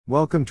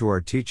Welcome to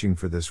our teaching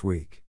for this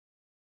week.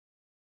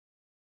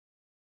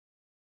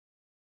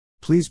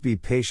 Please be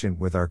patient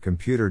with our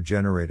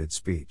computer-generated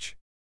speech.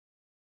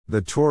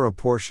 The Torah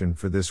portion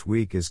for this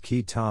week is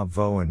Ki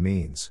Tavo and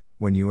means,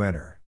 when you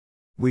enter.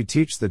 We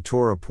teach the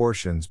Torah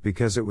portions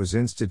because it was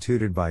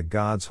instituted by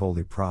God's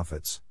holy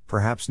prophets,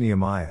 perhaps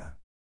Nehemiah.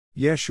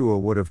 Yeshua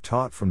would have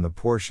taught from the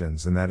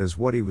portions, and that is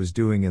what he was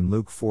doing in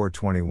Luke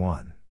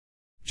 4:21.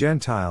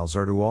 Gentiles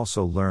are to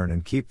also learn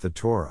and keep the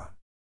Torah.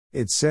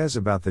 It says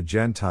about the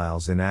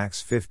Gentiles in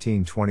Acts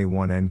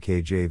 15:21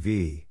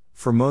 NKJV,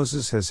 "For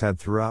Moses has had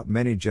throughout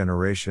many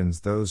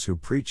generations those who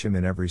preach him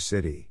in every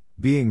city,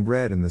 being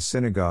read in the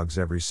synagogues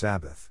every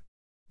Sabbath."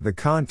 The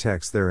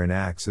context there in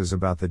Acts is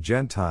about the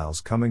Gentiles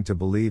coming to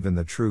believe in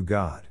the true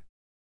God.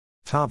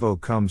 Tavo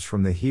comes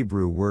from the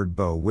Hebrew word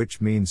bo,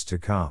 which means to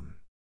come.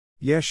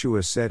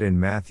 Yeshua said in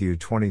Matthew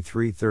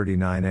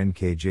 23:39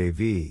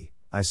 NKJV,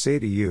 "I say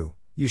to you,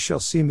 you shall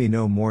see me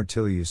no more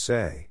till you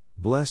say,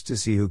 Blessed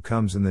is he who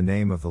comes in the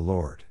name of the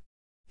Lord."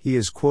 He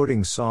is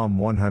quoting Psalm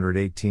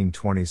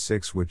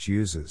 118:26, which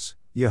uses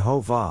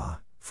Yehovah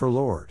for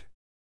Lord.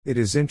 It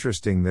is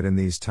interesting that in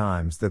these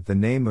times that the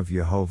name of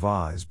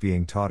Yehovah is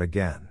being taught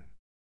again.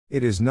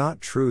 It is not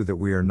true that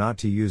we are not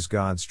to use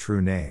God's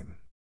true name.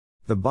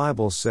 The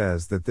Bible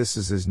says that this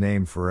is his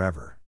name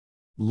forever.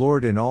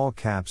 Lord in all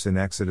caps in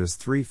Exodus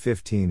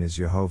 3:15 is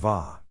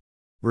Yehovah.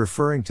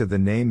 Referring to the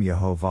name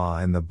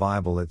Yehovah in the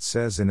Bible, it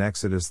says in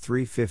Exodus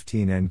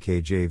 3:15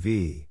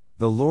 NKJV,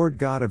 "The Lord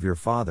God of your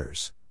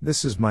fathers,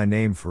 this is my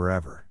name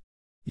forever."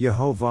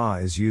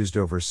 Yehovah is used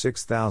over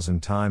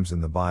 6,000 times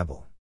in the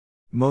Bible.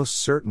 Most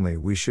certainly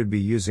we should be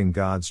using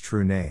God's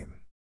true name.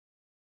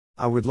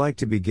 I would like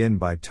to begin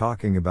by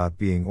talking about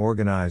being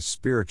organized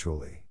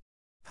spiritually.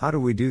 How do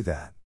we do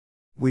that?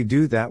 We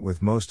do that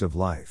with most of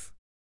life.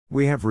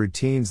 We have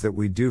routines that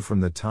we do from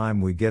the time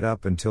we get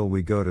up until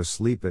we go to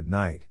sleep at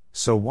night.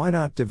 So why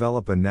not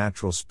develop a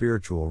natural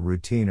spiritual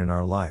routine in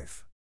our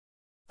life?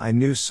 I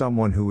knew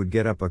someone who would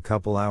get up a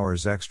couple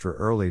hours extra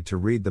early to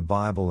read the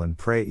Bible and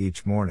pray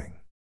each morning.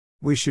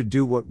 We should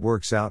do what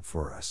works out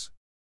for us.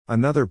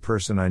 Another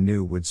person I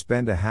knew would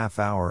spend a half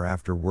hour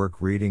after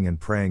work reading and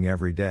praying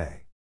every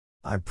day.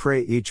 I pray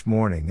each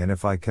morning, and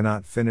if I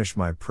cannot finish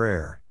my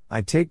prayer,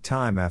 I take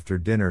time after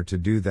dinner to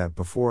do that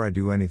before I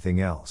do anything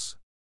else.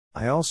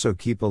 I also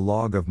keep a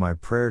log of my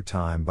prayer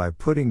time by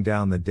putting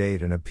down the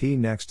date and a P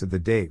next to the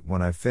date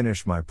when I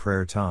finish my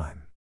prayer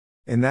time.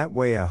 In that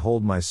way I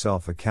hold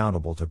myself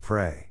accountable to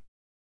pray.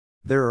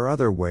 There are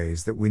other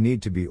ways that we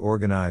need to be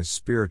organized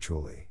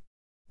spiritually.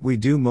 We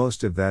do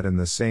most of that in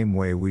the same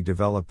way we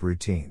develop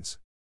routines.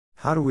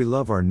 How do we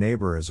love our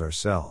neighbor as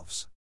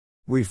ourselves?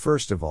 We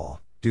first of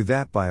all do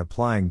that by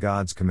applying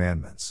God's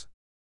commandments.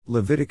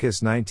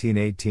 Leviticus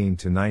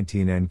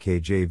 19:18-19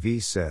 NKJV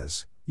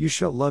says, "You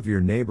shall love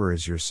your neighbor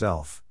as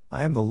yourself,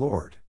 I am the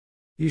Lord.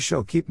 You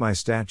shall keep my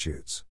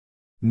statutes."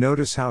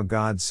 Notice how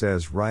God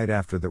says right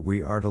after that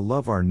we are to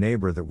love our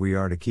neighbor, that we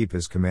are to keep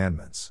his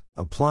commandments.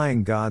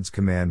 Applying God's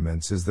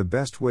commandments is the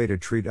best way to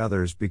treat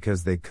others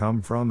because they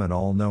come from an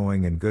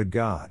all-knowing and good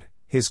God.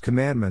 His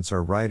commandments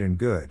are right and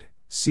good.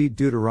 See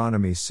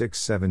Deuteronomy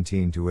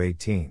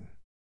 6:17-18.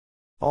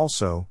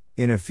 Also,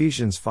 in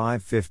Ephesians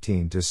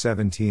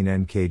 5:15-17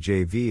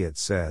 NKJV it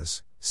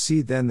says,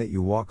 "See then that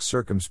you walk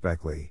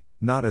circumspectly,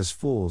 not as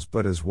fools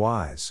but as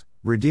wise,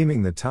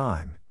 redeeming the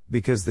time,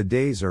 because the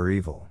days are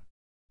evil.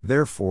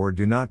 Therefore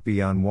do not be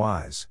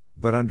unwise,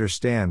 but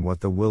understand what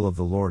the will of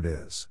the Lord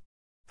is."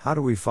 How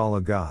do we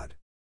follow God?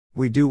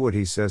 We do what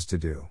he says to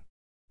do.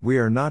 We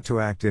are not to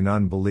act in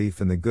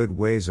unbelief in the good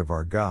ways of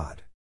our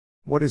God.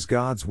 What is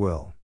God's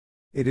will?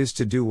 It is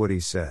to do what he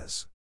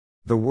says.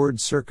 The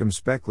word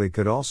circumspectly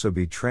could also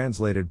be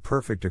translated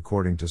perfect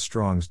according to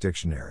Strong's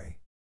dictionary.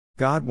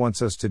 God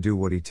wants us to do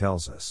what he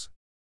tells us.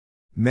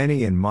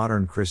 Many in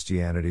modern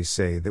Christianity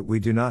say that we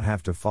do not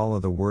have to follow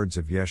the words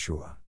of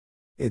Yeshua.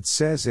 It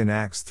says in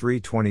Acts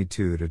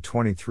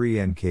 3:22-23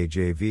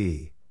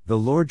 NKJV, "The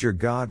Lord your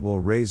God will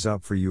raise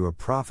up for you a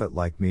prophet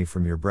like me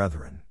from your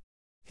brethren.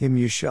 Him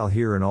you shall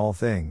hear in all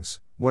things,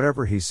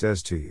 whatever he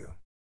says to you.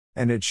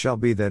 And it shall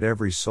be that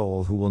every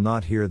soul who will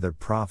not hear that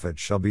prophet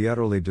shall be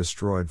utterly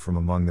destroyed from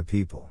among the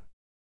people."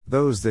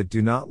 Those that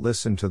do not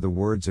listen to the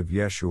words of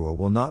Yeshua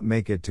will not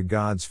make it to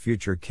God's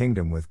future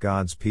kingdom with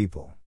God's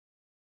people.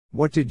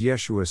 What did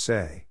Yeshua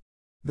say?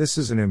 This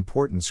is an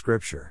important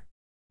scripture.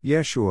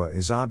 Yeshua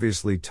is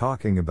obviously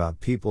talking about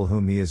people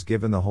whom he has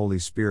given the Holy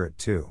Spirit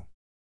to.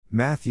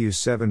 Matthew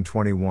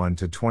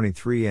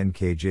 7:21-23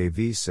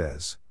 NKJV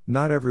says,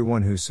 "Not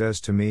everyone who says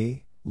to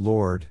me,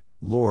 Lord,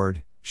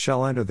 Lord,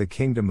 shall enter the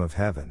kingdom of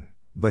heaven,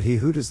 but he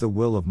who does the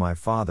will of my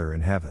Father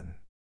in heaven.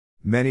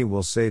 Many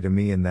will say to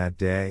me in that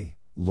day,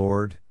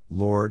 Lord,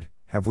 Lord,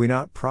 have we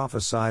not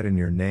prophesied in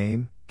your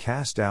name,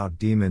 cast out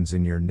demons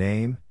in your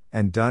name,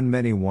 and done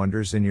many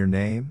wonders in your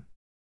name?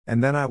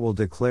 And then I will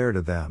declare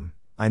to them,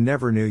 I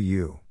never knew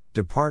you,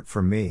 depart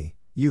from me,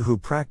 you who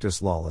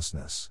practice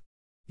lawlessness."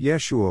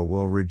 Yeshua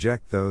will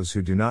reject those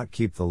who do not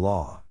keep the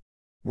law.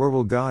 Where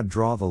will God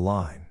draw the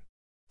line?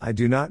 I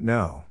do not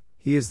know,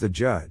 he is the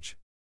judge.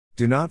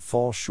 Do not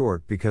fall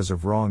short because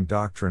of wrong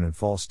doctrine and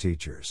false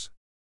teachers.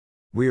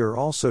 We are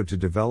also to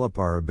develop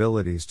our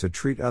abilities to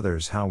treat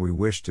others how we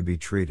wish to be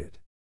treated.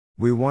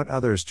 We want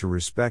others to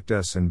respect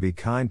us and be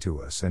kind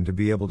to us and to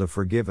be able to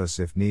forgive us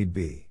if need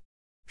be.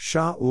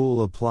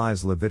 Shaul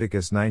applies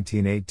Leviticus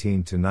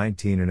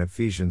 19:18-19 and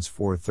Ephesians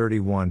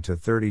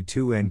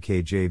 4:31-32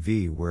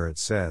 NKJV where it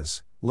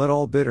says, "Let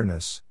all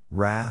bitterness,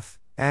 wrath,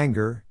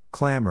 anger,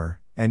 clamor,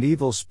 and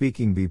evil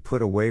speaking be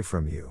put away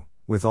from you,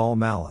 with all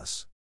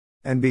malice.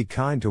 And be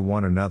kind to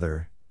one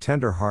another,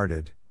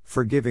 tender-hearted,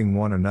 forgiving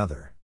one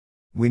another."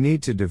 We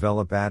need to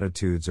develop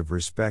attitudes of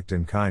respect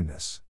and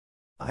kindness.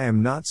 I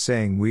am not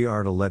saying we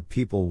are to let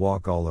people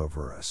walk all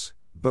over us,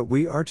 but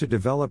we are to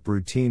develop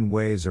routine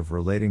ways of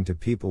relating to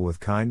people with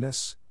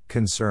kindness,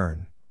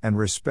 concern, and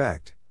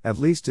respect, at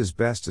least as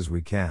best as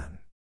we can.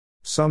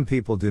 Some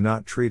people do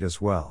not treat us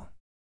well.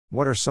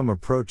 What are some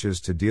approaches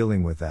to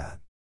dealing with that?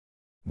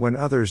 When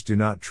others do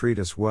not treat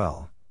us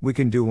well, we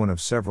can do one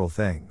of several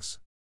things.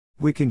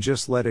 We can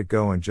just let it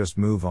go and just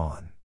move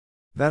on.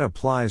 That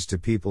applies to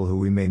people who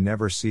we may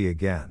never see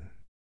again.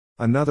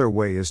 Another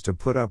way is to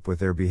put up with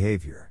their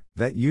behavior.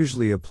 That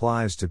usually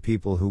applies to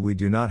people who we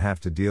do not have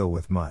to deal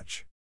with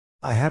much.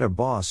 I had a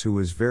boss who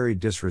was very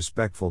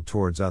disrespectful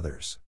towards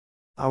others.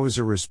 I was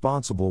a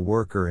responsible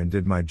worker and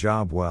did my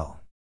job well.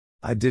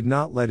 I did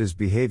not let his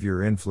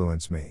behavior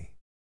influence me.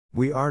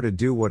 We are to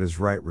do what is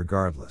right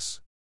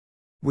regardless.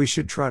 We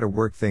should try to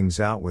work things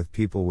out with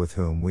people with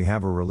whom we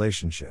have a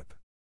relationship.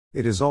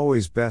 It is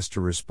always best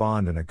to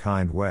respond in a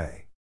kind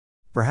way.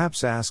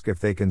 Perhaps ask if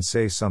they can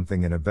say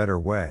something in a better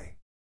way.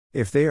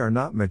 If they are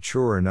not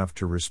mature enough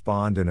to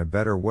respond in a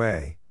better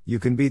way, you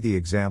can be the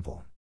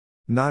example.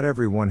 Not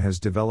everyone has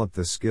developed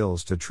the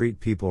skills to treat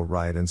people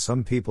right and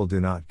some people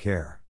do not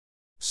care.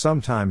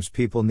 Sometimes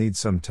people need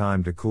some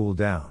time to cool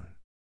down.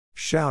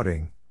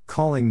 Shouting,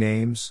 calling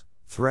names,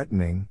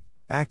 threatening,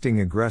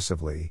 acting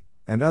aggressively,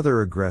 and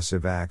other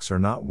aggressive acts are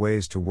not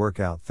ways to work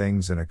out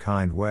things in a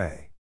kind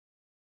way.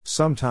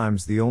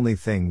 Sometimes the only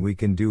thing we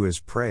can do is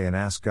pray and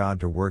ask God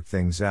to work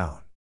things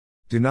out.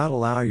 Do not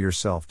allow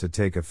yourself to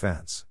take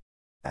offense.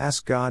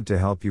 Ask God to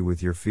help you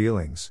with your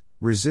feelings,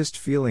 resist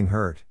feeling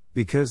hurt,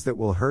 because that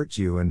will hurt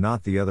you and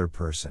not the other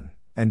person,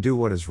 and do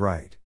what is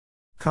right.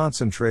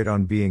 Concentrate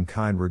on being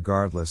kind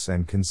regardless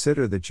and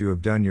consider that you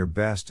have done your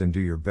best and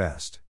do your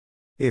best.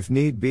 If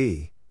need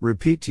be,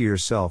 repeat to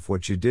yourself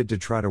what you did to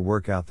try to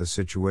work out the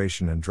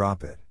situation and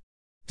drop it.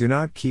 Do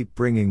not keep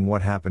bringing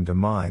what happened to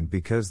mind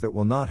because that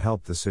will not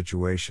help the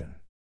situation.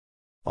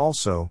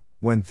 Also,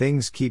 when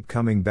things keep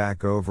coming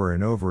back over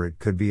and over, it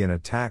could be an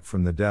attack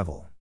from the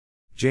devil.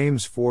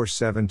 James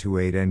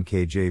 4:7-8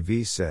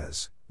 NKJV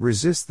says,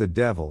 "Resist the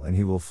devil and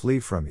he will flee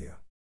from you.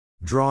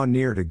 Draw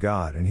near to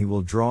God and he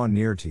will draw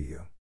near to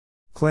you.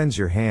 Cleanse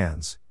your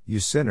hands, you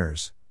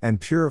sinners, and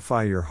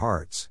purify your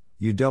hearts,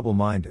 you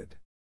double-minded."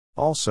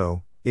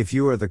 Also, if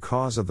you are the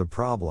cause of the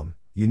problem,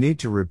 you need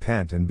to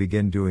repent and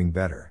begin doing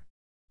better.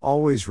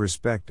 Always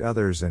respect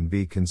others and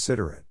be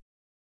considerate.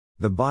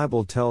 The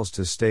Bible tells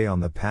to stay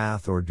on the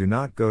path or do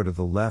not go to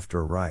the left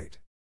or right.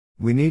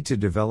 We need to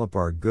develop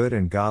our good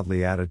and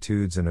godly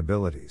attitudes and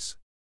abilities.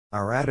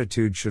 Our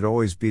attitude should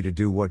always be to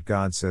do what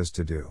God says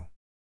to do.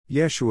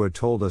 Yeshua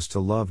told us to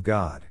love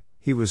God.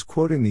 He was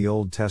quoting the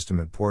Old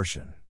Testament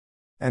portion.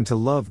 And to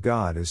love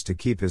God is to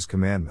keep His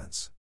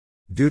commandments.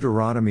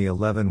 Deuteronomy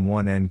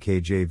 11:1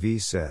 NKJV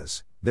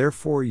says,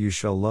 "Therefore you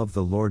shall love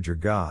the Lord your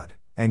God,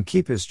 and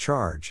keep His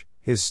charge,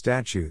 His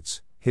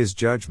statutes, His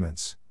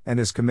judgments, and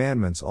His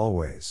commandments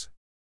always."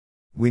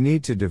 We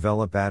need to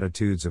develop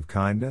attitudes of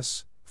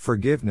kindness,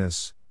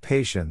 forgiveness,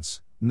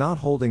 patience, not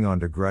holding on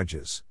to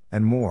grudges,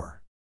 and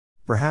more.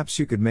 Perhaps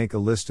you could make a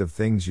list of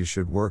things you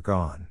should work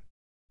on.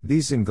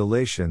 These in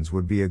Galatians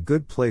would be a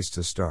good place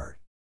to start.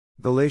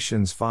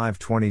 Galatians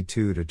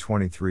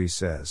 5:22-23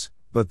 says,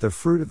 "But the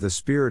fruit of the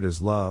Spirit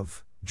is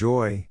love,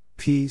 joy,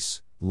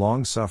 peace,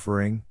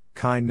 long-suffering,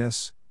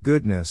 kindness,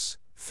 goodness,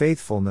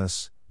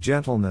 faithfulness,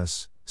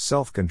 gentleness,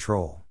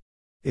 self-control.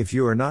 If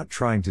you are not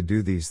trying to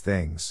do these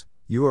things,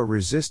 you are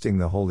resisting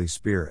the Holy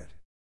Spirit."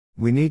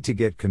 We need to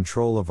get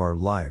control of our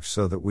life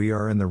so that we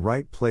are in the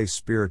right place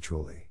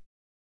spiritually.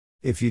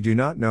 If you do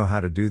not know how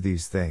to do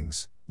these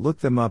things, look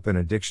them up in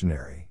a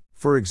dictionary.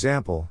 For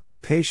example,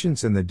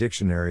 patience in the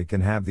dictionary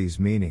can have these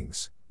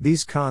meanings.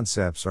 These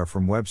concepts are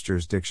from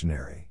Webster's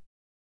dictionary.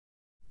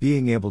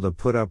 Being able to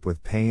put up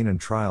with pain and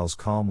trials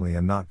calmly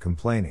and not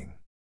complaining.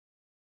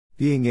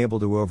 Being able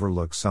to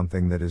overlook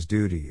something that is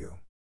due to you.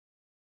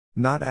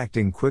 Not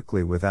acting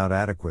quickly without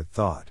adequate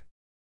thought.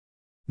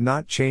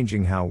 Not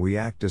changing how we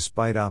act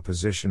despite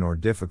opposition or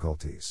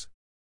difficulties.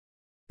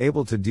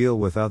 Able to deal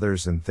with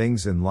others and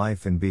things in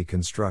life and be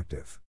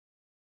constructive.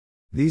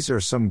 These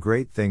are some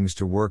great things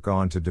to work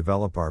on to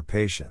develop our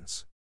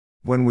patience.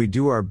 When we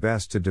do our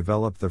best to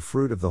develop the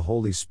fruit of the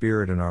Holy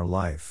Spirit in our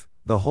life,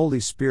 the Holy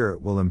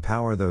Spirit will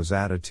empower those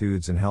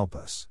attitudes and help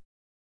us.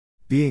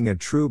 Being a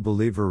true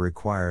believer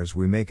requires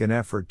we make an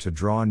effort to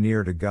draw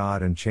near to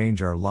God and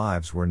change our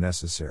lives where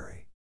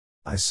necessary.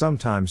 I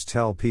sometimes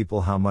tell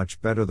people how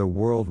much better the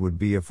world would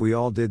be if we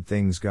all did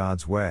things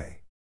God's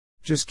way.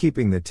 Just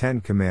keeping the 10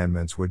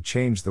 Commandments would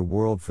change the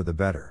world for the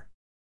better.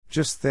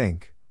 Just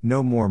think,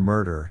 no more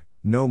murder,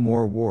 no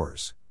more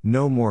wars,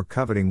 no more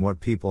coveting what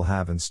people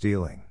have and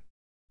stealing.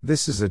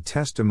 This is a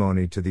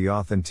testimony to the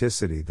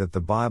authenticity that the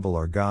Bible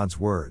are God's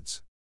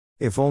words.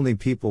 If only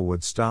people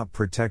would stop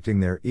protecting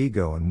their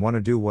ego and want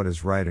to do what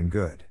is right and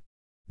good.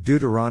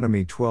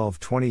 Deuteronomy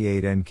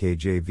 12:28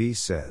 NKJV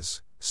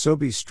says, "So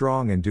be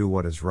strong and do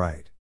what is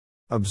right.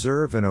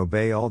 Observe and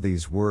obey all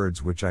these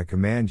words which I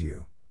command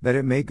you, that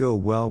it may go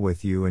well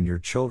with you and your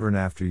children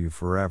after you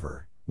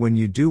forever, when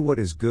you do what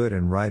is good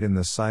and right in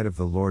the sight of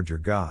the Lord your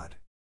God."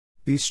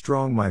 Be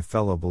strong, my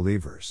fellow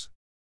believers.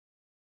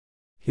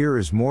 Here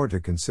is more to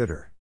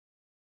consider.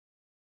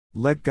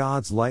 Let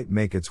God's light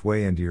make its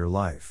way into your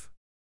life.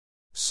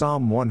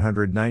 Psalm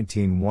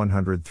 119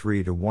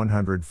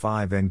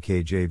 103-105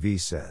 NKJV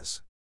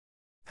says,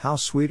 "How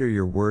sweet are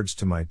your words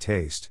to my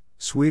taste,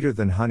 sweeter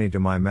than honey to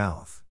my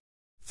mouth.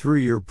 Through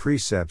your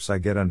precepts I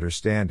get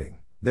understanding,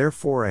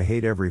 therefore I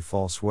hate every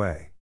false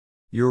way.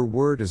 Your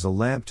word is a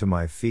lamp to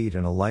my feet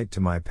and a light to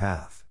my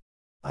path.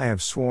 I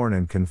have sworn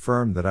and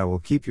confirmed that I will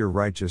keep your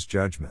righteous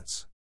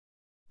judgments."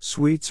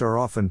 Sweets are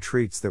often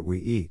treats that we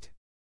eat.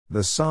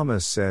 The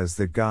psalmist says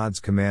that God's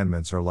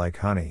commandments are like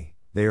honey,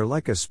 they are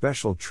like a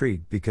special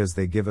treat because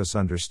they give us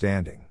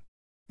understanding.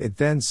 It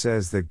then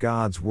says that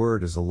God's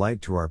word is a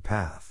light to our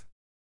path.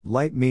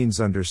 Light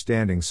means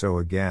understanding, so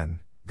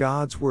again,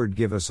 God's word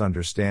give us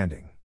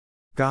understanding.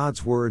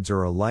 God's words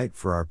are a light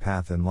for our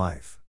path in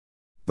life.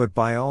 But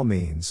by all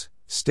means,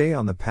 stay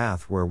on the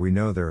path where we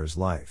know there is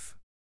life.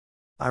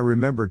 I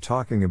remember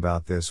talking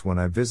about this when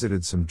I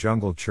visited some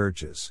jungle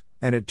churches,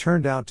 and it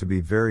turned out to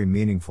be very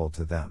meaningful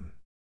to them.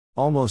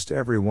 Almost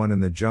everyone in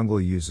the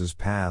jungle uses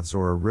paths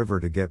or a river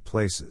to get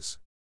places.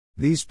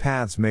 These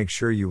paths make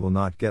sure you will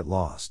not get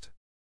lost.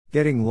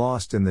 Getting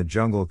lost in the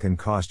jungle can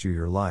cost you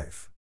your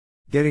life.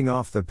 Getting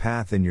off the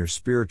path in your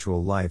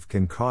spiritual life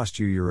can cost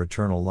you your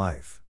eternal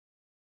life.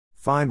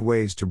 Find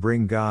ways to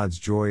bring God's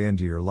joy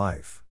into your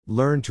life.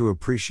 Learn to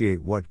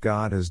appreciate what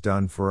God has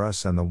done for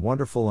us and the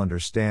wonderful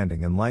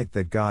understanding and light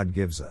that God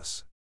gives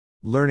us.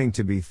 Learning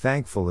to be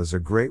thankful is a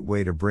great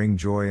way to bring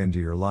joy into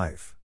your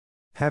life.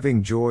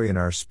 Having joy in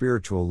our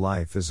spiritual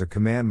life is a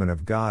commandment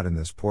of God in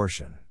this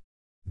portion.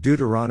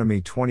 Deuteronomy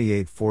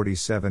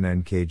 28:47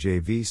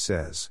 NKJV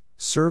says,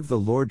 "Serve the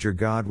Lord your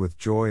God with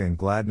joy and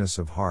gladness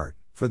of heart,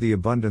 for the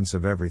abundance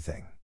of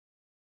everything."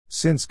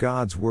 Since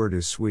God's word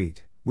is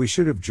sweet, we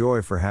should have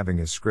joy for having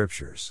his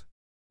scriptures.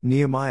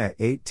 Nehemiah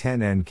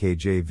 8:10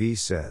 NKJV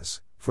says,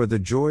 "For the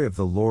joy of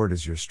the Lord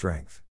is your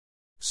strength."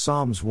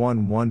 Psalms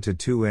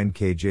 1:1-2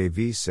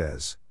 NKJV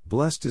says,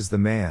 "Blessed is the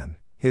man,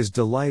 his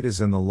delight is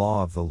in the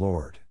law of the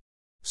Lord."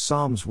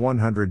 Psalms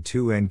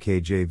 102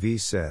 NKJV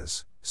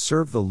says,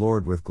 "Serve the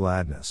Lord with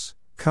gladness,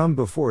 come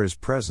before his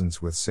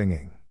presence with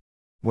singing."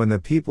 When the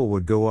people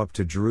would go up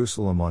to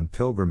Jerusalem on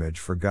pilgrimage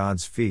for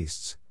God's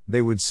feasts,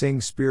 they would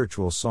sing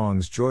spiritual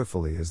songs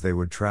joyfully as they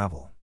would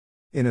travel.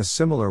 In a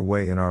similar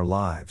way in our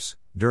lives,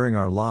 during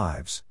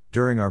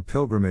our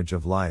pilgrimage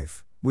of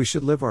life, we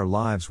should live our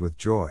lives with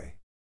joy.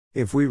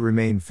 If we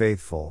remain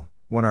faithful,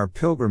 when our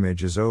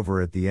pilgrimage is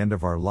over at the end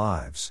of our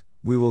lives,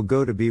 we will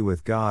go to be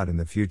with God in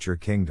the future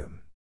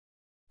kingdom.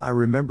 I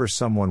remember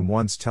someone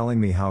once telling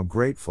me how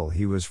grateful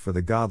he was for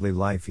the godly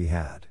life he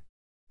had.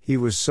 He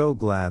was so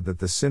glad that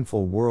the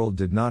sinful world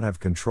did not have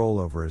control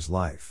over his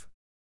life.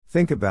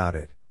 Think about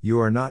it, you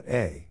are not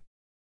a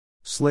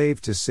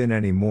slave to sin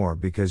anymore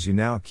because you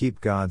now keep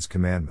God's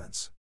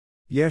commandments.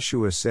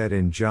 Yeshua said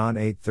in John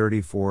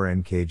 8:34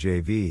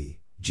 NKJV,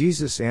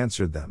 Jesus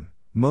answered them,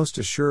 "Most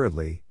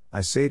assuredly,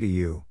 I say to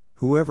you,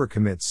 whoever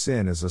commits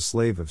sin is a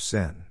slave of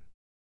sin.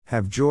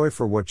 Have joy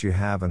for what you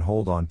have and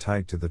hold on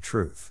tight to the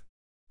truth."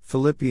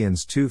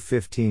 Philippians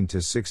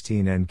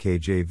 2:15-16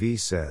 NKJV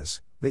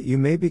says, "That you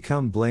may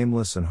become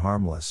blameless and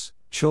harmless,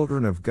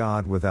 children of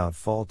God without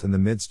fault in the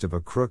midst of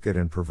a crooked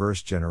and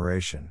perverse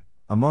generation,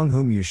 among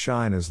whom you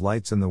shine as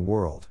lights in the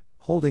world,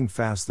 holding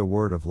fast the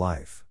word of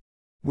life."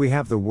 We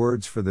have the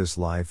words for this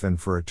life and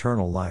for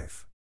eternal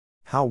life.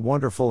 How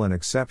wonderful and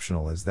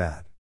exceptional is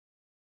that?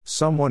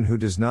 Someone who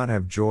does not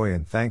have joy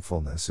and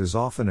thankfulness is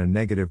often a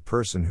negative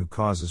person who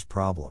causes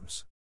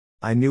problems.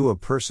 I knew a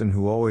person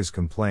who always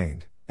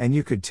complained, and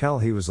you could tell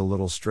he was a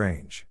little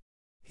strange.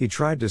 He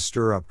tried to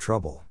stir up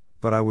trouble,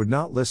 but I would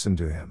not listen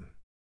to him.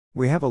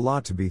 We have a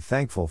lot to be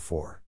thankful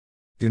for.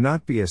 Do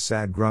not be a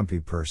sad, grumpy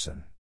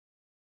person.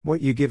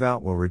 What you give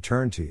out will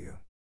return to you.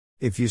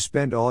 If you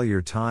spend all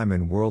your time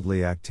in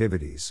worldly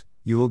activities,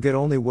 you will get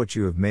only what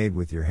you have made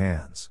with your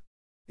hands.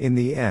 In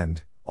the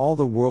end, all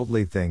the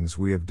worldly things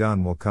we have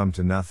done will come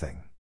to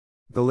nothing.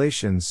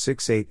 Galatians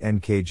 6:8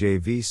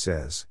 NKJV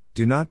says,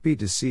 "Do not be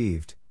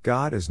deceived,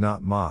 God is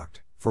not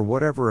mocked, for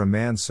whatever a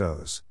man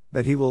sows,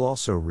 that he will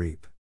also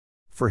reap.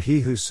 For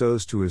he who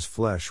sows to his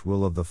flesh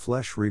will of the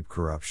flesh reap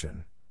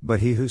corruption,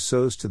 but he who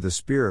sows to the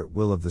Spirit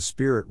will of the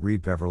Spirit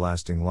reap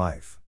everlasting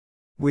life."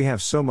 We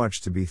have so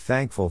much to be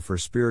thankful for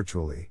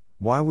spiritually.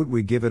 Why would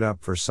we give it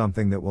up for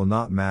something that will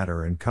not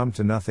matter and come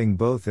to nothing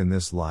both in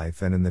this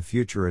life and in the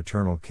future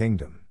eternal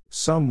kingdom?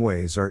 Some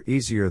ways are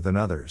easier than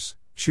others.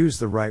 Choose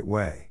the right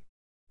way.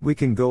 We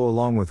can go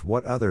along with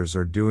what others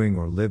are doing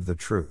or live the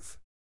truth.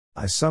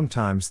 I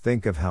sometimes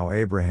think of how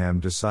Abraham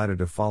decided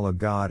to follow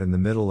God in the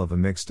middle of a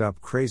mixed-up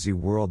crazy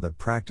world that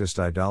practiced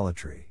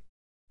idolatry.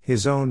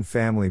 His own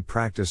family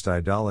practiced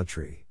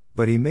idolatry,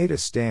 but he made a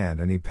stand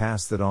and he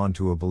passed it on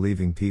to a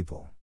believing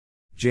people.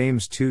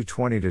 James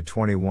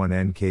 2:20-21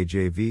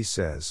 NKJV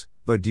says,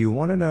 "But do you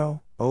want to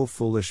know, O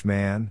foolish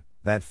man,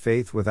 that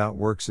faith without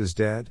works is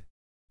dead?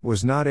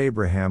 Was not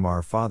Abraham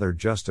our father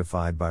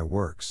justified by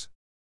works?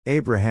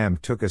 Abraham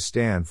took a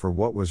stand for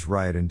what was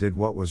right and did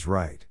what was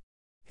right.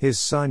 His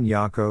son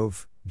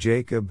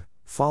Jacob,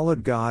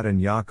 followed God,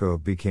 and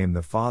Yaakov became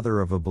the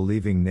father of a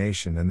believing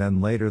nation, and then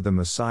later the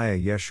Messiah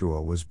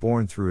Yeshua was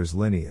born through his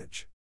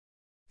lineage.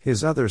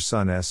 His other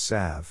son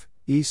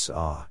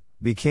Esau,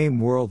 became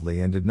worldly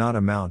and did not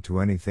amount to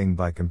anything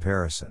by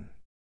comparison."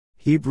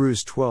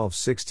 Hebrews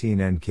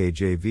 12:16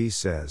 NKJV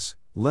says,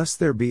 "Lest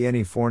there be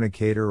any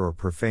fornicator or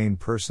profane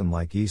person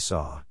like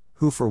Esau,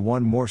 who for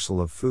one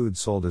morsel of food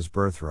sold his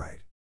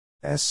birthright.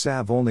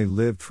 Esau only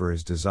lived for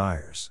his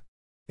desires.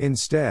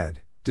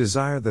 Instead,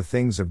 desire the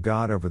things of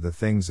God over the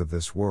things of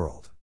this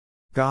world.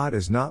 God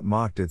is not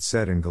mocked," it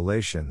said in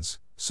Galatians,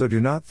 "so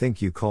do not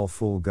think you call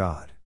fool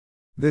God."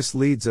 This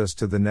leads us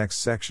to the next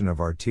section of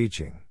our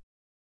teaching.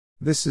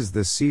 This is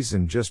the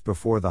season just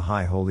before the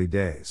High Holy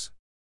Days.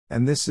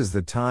 And this is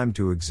the time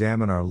to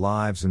examine our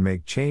lives and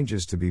make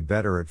changes to be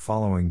better at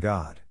following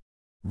God.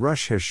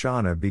 Rosh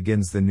Hashanah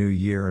begins the new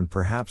year and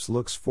perhaps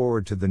looks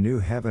forward to the new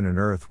heaven and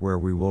earth where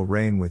we will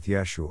reign with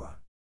Yeshua.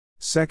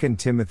 2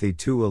 Timothy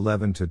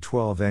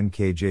 2:11-12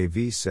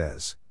 NKJV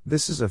says,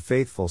 "This is a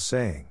faithful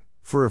saying,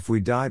 for if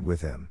we died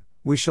with him,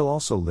 we shall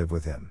also live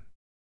with him.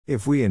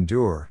 If we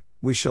endure,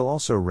 we shall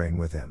also reign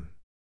with him."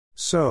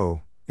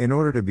 So, in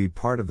order to be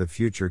part of the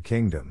future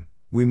kingdom,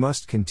 we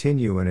must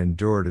continue and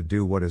endure to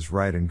do what is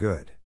right and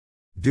good.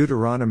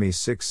 Deuteronomy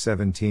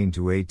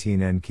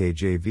 6:17-18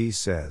 NKJV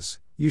says,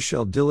 "You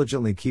shall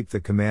diligently keep the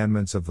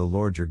commandments of the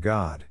Lord your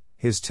God,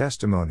 his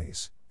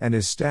testimonies, and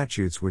his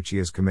statutes which he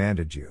has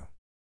commanded you.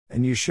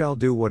 And you shall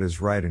do what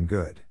is right and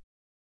good."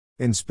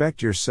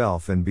 Inspect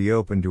yourself and be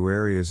open to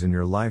areas in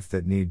your life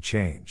that need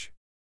change.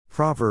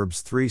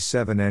 Proverbs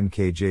 3:7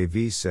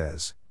 NKJV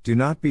says, "Do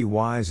not be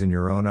wise in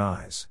your own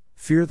eyes.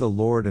 Fear the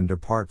Lord and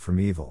depart from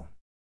evil."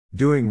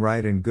 Doing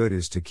right and good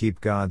is to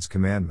keep God's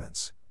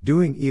commandments.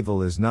 Doing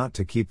evil is not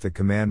to keep the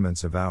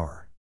commandments of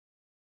our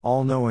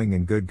all-knowing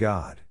and good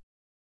God.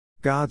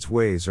 God's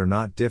ways are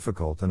not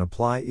difficult and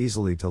apply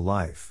easily to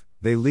life.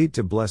 They lead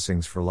to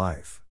blessings for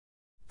life.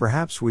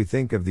 Perhaps we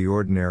think of the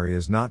ordinary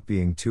as not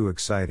being too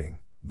exciting,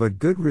 but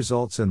good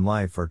results in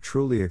life are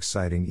truly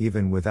exciting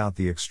even without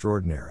the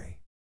extraordinary.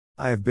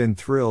 I have been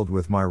thrilled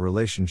with my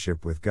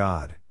relationship with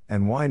God,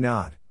 and why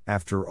not?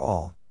 After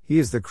all, He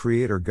is the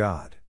Creator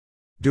God.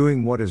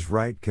 Doing what is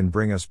right can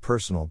bring us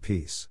personal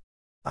peace.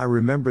 I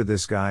remember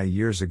this guy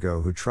years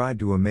ago who tried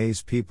to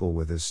amaze people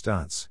with his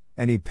stunts,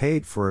 and he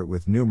paid for it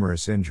with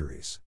numerous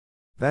injuries.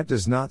 That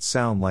does not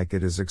sound like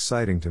it is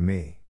exciting to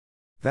me.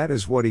 That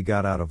is what he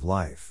got out of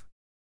life.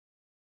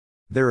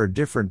 There are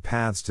different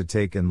paths to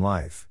take in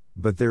life,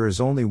 but there is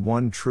only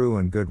one true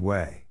and good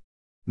way.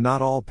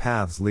 Not all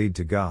paths lead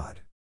to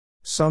God.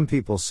 Some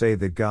people say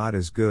that God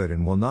is good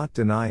and will not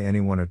deny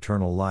anyone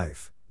eternal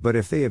life, but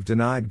if they have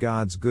denied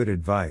God's good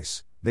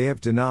advice, they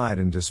have denied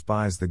and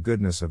despised the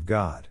goodness of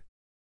God.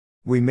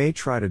 We may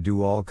try to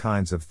do all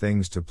kinds of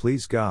things to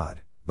please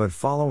God, but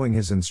following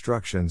His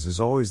instructions is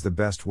always the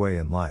best way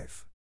in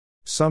life.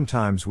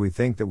 Sometimes we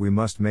think that we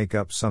must make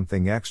up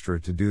something extra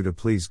to do to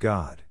please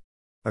God.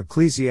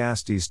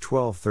 Ecclesiastes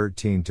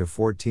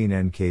 12:13-14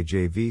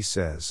 NKJV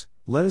says,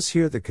 "Let us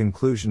hear the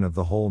conclusion of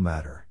the whole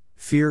matter.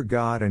 Fear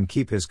God and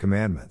keep His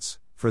commandments,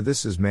 for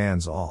this is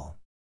man's all.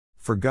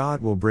 For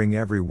God will bring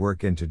every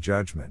work into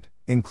judgment,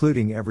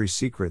 including every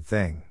secret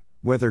thing,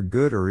 whether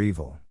good or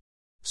evil.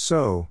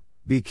 So,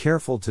 be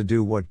careful to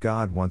do what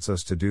God wants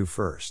us to do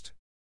first.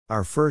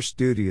 Our first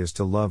duty is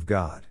to love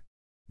God."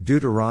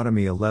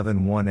 Deuteronomy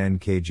 11:1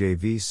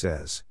 NKJV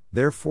says,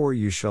 "Therefore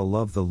you shall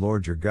love the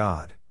Lord your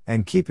God,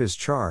 and keep His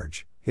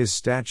charge, His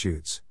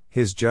statutes,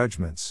 His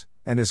judgments,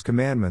 and His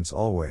commandments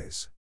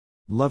always."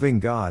 Loving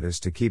God is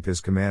to keep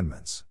His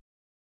commandments.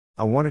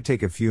 I want to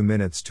take a few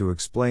minutes to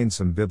explain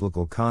some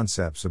biblical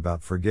concepts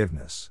about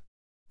forgiveness.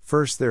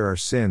 First, there are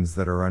sins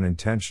that are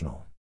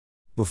unintentional.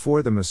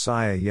 Before the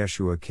Messiah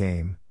Yeshua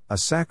came, a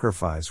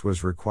sacrifice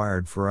was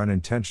required for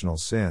unintentional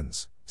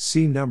sins.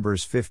 See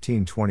Numbers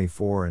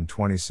 15:24 and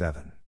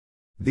 27.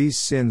 These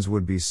sins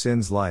would be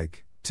sins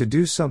like, to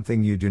do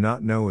something you do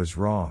not know is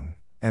wrong,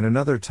 and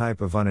another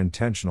type of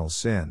unintentional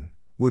sin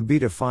would be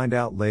to find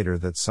out later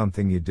that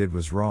something you did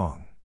was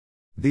wrong.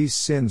 These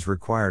sins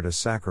required a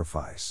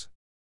sacrifice.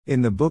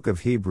 In the book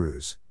of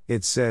Hebrews,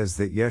 it says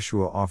that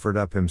Yeshua offered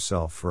up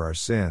himself for our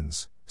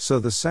sins, so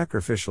the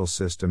sacrificial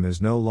system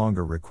is no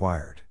longer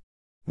required.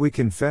 We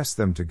confess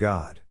them to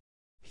God.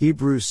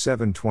 Hebrews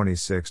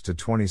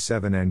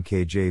 7:26-27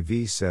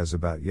 NKJV says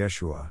about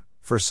Yeshua,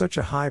 "For such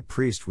a high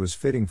priest was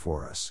fitting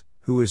for us,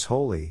 who is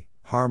holy,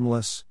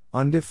 harmless,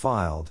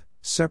 undefiled,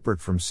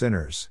 separate from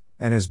sinners,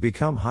 and has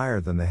become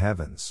higher than the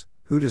heavens,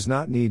 who does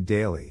not need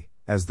daily,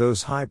 as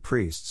those high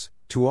priests,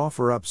 to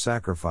offer up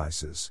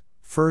sacrifices,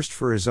 first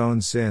for his own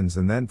sins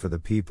and then for the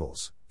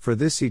people's, for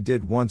this he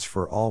did once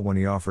for all when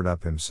he offered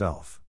up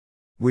himself."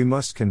 We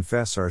must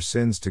confess our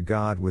sins to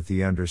God with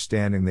the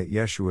understanding that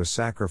Yeshua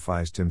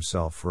sacrificed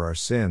himself for our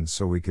sins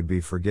so we could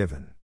be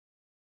forgiven.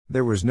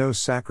 There was no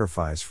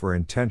sacrifice for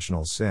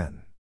intentional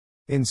sin.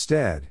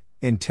 Instead,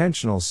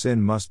 intentional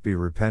sin must be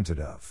repented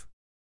of.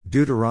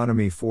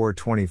 Deuteronomy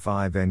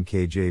 4:25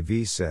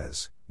 NKJV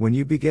says, "When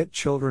you beget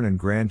children and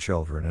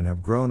grandchildren and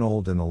have grown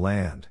old in the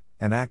land,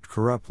 and act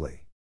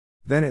corruptly.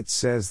 Then it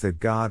says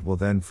that God will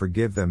then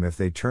forgive them if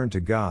they turn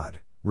to God,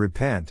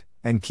 repent,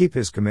 and keep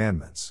his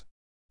commandments."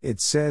 It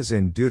says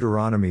in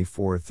Deuteronomy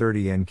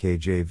 4:30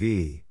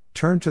 NKJV,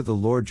 "Turn to the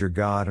Lord your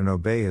God and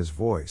obey his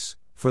voice,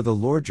 for the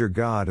Lord your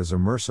God is a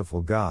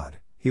merciful God,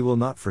 he will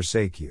not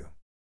forsake you."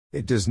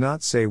 It does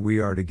not say we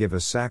are to give a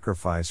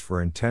sacrifice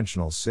for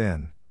intentional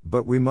sin,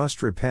 but we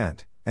must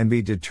repent, and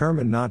be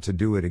determined not to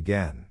do it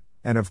again,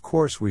 and of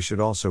course we should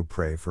also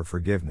pray for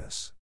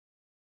forgiveness.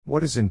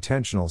 What is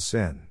intentional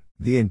sin?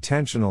 The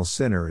intentional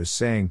sinner is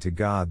saying to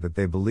God that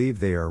they believe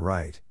they are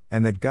right,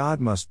 and that God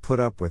must put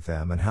up with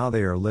them and how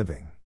they are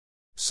living.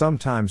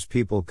 Sometimes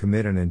people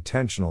commit an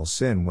intentional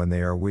sin when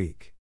they are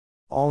weak.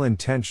 All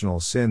intentional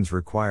sins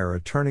require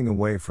a turning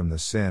away from the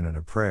sin and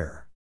a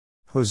prayer.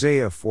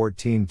 Hosea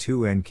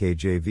 14:2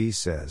 NKJV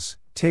says,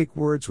 "Take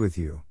words with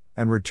you,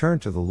 and return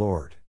to the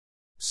Lord.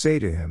 Say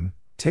to him,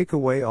 take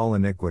away all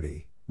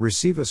iniquity,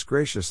 receive us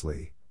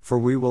graciously, for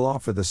we will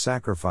offer the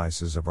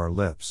sacrifices of our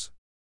lips."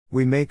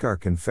 We make our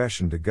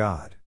confession to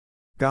God.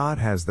 God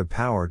has the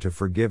power to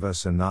forgive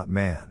us and not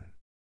man.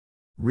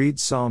 Read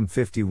Psalm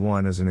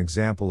 51 as an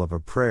example of a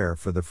prayer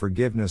for the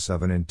forgiveness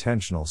of an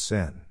intentional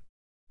sin.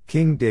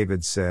 King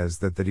David says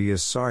that he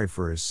is sorry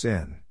for his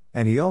sin,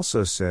 and he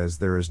also says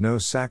there is no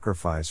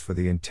sacrifice for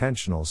the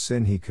intentional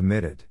sin he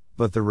committed,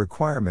 but the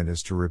requirement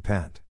is to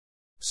repent.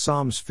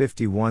 Psalms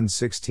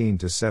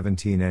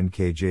 51:16-17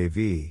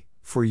 NKJV,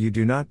 "For you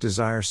do not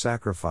desire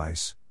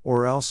sacrifice,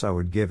 or else I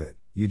would give it,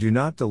 you do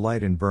not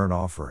delight in burnt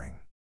offering."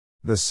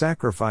 The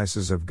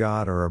sacrifices of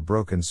God are a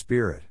broken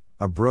spirit,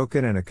 a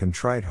broken and a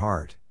contrite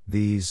heart.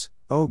 These,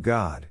 O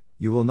God,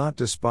 you will not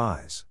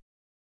despise.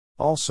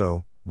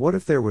 Also, what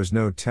if there was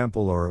no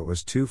temple or it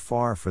was too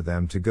far for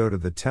them to go to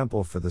the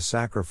temple for the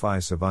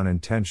sacrifice of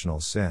unintentional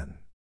sin?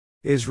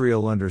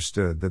 Israel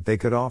understood that they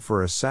could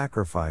offer a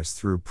sacrifice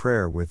through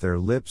prayer with their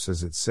lips,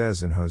 as it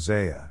says in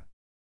Hosea.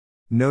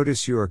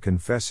 Notice you are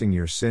confessing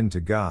your sin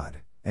to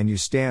God, and you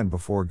stand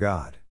before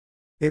God.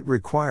 It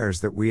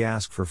requires that we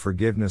ask for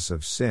forgiveness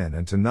of sin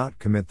and to not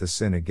commit the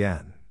sin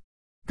again.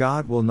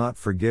 God will not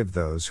forgive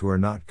those who are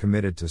not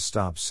committed to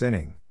stop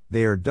sinning,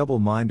 they are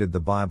double-minded, the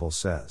Bible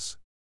says.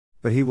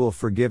 But he will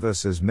forgive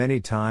us as many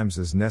times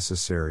as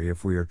necessary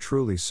if we are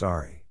truly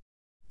sorry.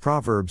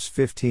 Proverbs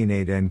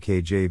 15:8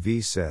 NKJV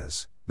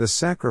says, "The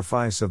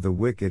sacrifice of the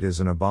wicked is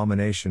an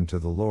abomination to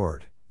the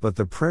Lord, but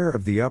the prayer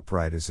of the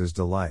upright is his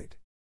delight."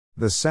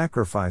 The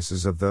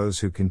sacrifices of those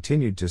who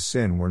continued to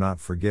sin were not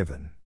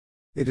forgiven.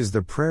 It is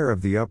the prayer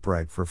of the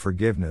upright for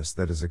forgiveness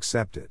that is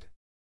accepted.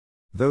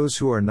 Those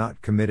who are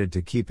not committed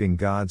to keeping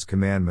God's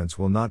commandments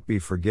will not be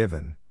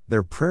forgiven.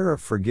 Their prayer of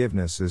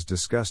forgiveness is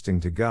disgusting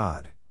to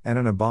God, and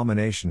an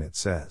abomination, it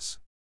says.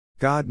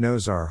 God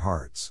knows our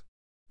hearts.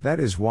 That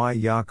is why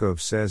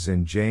Yaakov says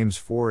in James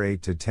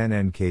 4:8-10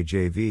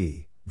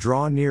 NKJV,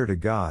 "Draw near to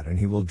God and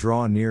he will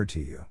draw near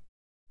to you.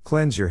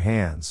 Cleanse your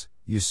hands,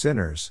 you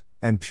sinners,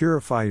 and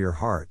purify your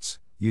hearts,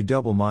 you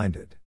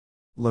double-minded.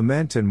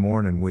 Lament and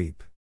mourn and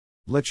weep.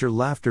 Let your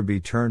laughter be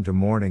turned to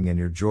mourning and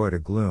your joy to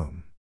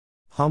gloom.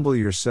 Humble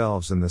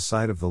yourselves in the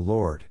sight of the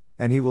Lord,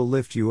 and he will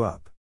lift you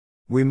up."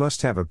 We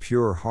must have a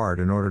pure heart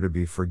in order to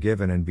be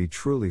forgiven and be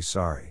truly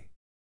sorry.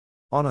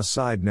 On a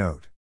side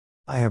note,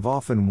 I have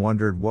often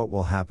wondered what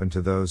will happen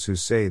to those who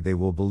say they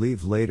will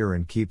believe later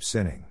and keep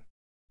sinning.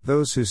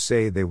 Those who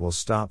say they will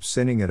stop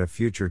sinning at a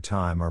future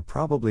time are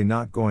probably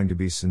not going to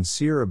be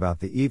sincere about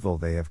the evil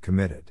they have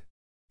committed.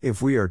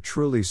 If we are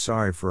truly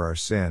sorry for our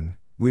sin,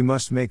 we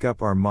must make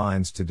up our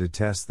minds to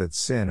detest that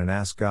sin and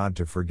ask God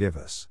to forgive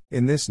us.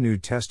 In this New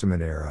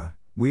Testament era,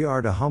 we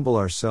are to humble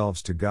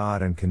ourselves to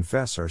God and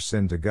confess our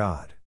sin to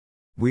God.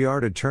 We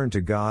are to turn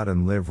to God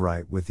and live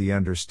right with the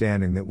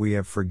understanding that we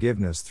have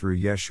forgiveness through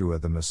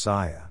Yeshua the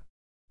Messiah.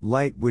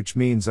 Light, which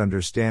means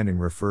understanding,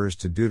 refers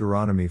to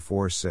Deuteronomy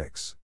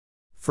 4:6.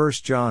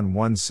 1 John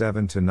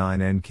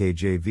 1:7-9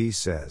 NKJV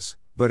says,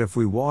 "But if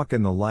we walk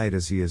in the light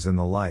as he is in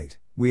the light,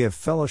 we have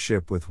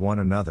fellowship with one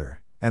another,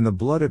 and the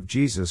blood of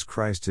Jesus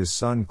Christ his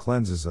Son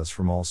cleanses us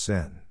from all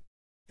sin.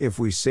 If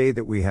we say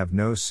that we have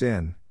no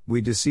sin,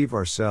 we deceive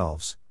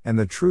ourselves, and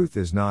the truth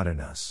is not in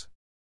us.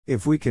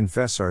 If we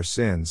confess our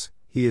sins,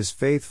 he is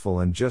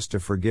faithful and just to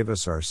forgive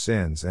us our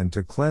sins and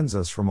to cleanse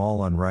us from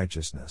all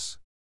unrighteousness."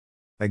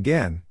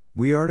 Again,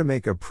 We are to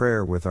make a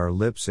prayer with our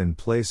lips in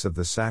place of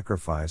the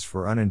sacrifice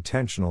for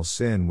unintentional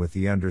sin, with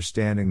the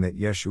understanding that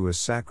Yeshua's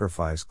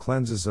sacrifice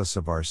cleanses us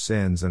of our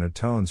sins and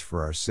atones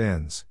for our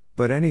sins,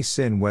 but any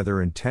sin,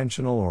 whether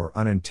intentional or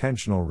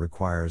unintentional,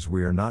 requires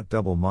we are not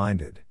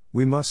double-minded.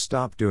 We must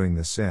stop doing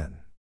the sin.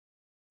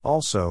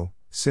 Also,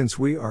 since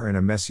we are in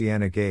a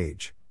messianic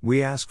age,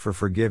 we ask for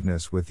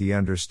forgiveness with the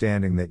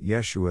understanding that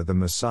Yeshua the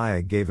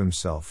Messiah gave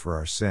himself for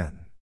our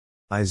sin.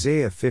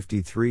 Isaiah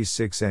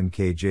 53:6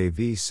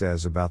 NKJV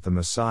says about the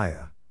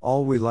Messiah,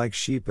 "All we like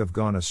sheep have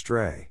gone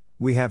astray,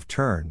 we have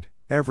turned,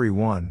 every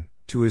one,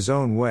 to his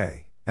own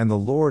way, and the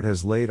Lord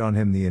has laid on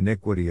him the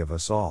iniquity of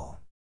us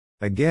all."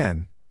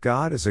 Again,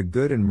 God is a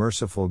good and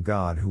merciful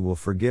God who will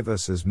forgive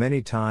us as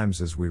many times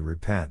as we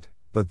repent,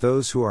 but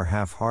those who are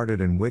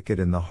half-hearted and wicked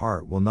in the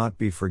heart will not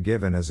be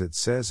forgiven, as it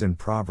says in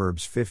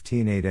Proverbs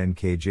 15:8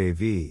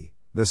 NKJV,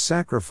 "The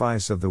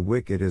sacrifice of the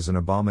wicked is an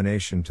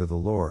abomination to the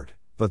Lord,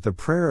 but the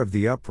prayer of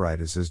the upright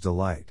is his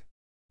delight."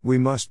 We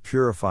must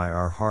purify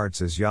our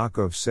hearts, as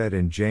Yaakov said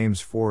in James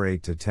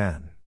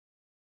 4:8-10.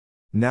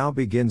 Now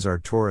begins our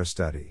Torah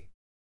study.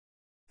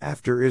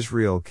 After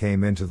Israel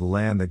came into the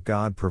land that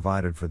God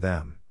provided for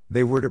them,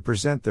 they were to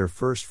present their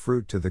first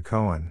fruit to the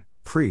Kohen,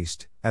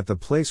 priest, at the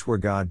place where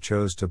God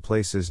chose to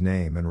place his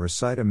name, and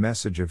recite a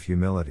message of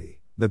humility.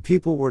 The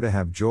people were to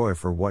have joy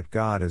for what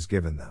God has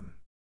given them.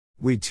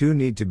 We too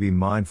need to be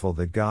mindful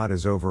that God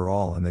is over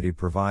all and that he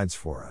provides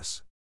for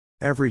us.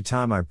 Every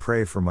time I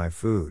pray for my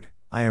food,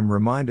 I am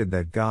reminded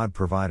that God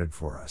provided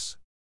for us.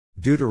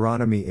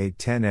 Deuteronomy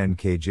 8:10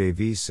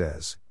 NKJV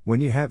says,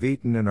 "When you have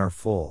eaten and are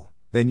full,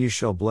 then you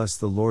shall bless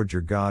the Lord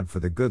your God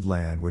for the good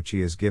land which he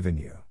has given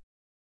you."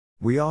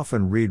 We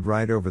often read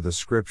right over the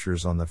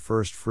scriptures on the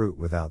first fruit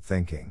without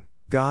thinking.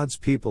 God's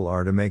people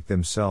are to make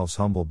themselves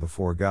humble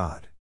before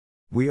God.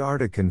 We are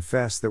to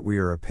confess that we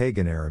are a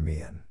pagan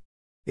Aramean.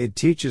 It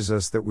teaches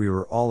us that we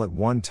were all at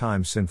one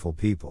time sinful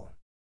people.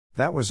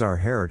 That was our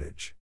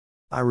heritage.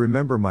 I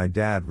remember my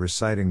dad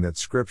reciting that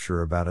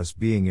scripture about us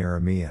being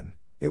Aramean.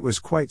 It was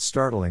quite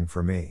startling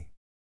for me.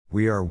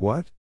 We are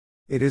what?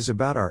 It is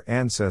about our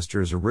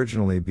ancestors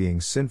originally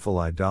being sinful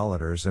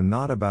idolaters, and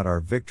not about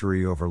our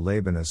victory over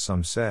Laban, as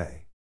some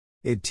say.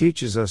 It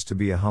teaches us to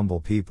be a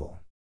humble people.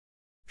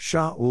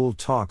 Shaul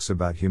talks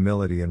about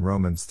humility in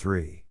Romans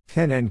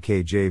 3:10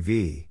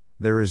 NKJV,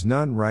 "There is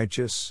none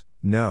righteous,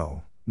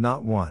 no,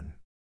 not one."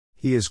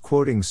 He is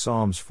quoting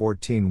Psalms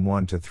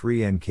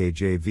 14:1-3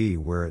 NKJV,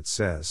 where it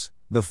says,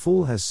 "The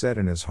fool has said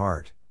in his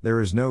heart,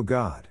 there is no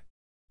God.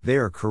 They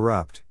are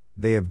corrupt,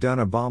 they have done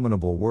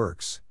abominable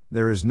works,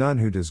 there is none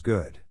who does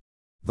good.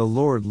 The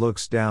Lord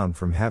looks down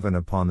from heaven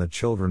upon the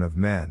children of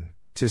men,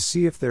 to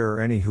see if there are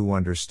any who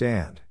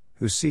understand,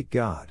 who seek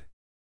God.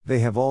 They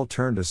have all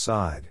turned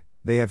aside,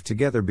 they have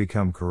together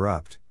become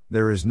corrupt,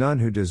 there is none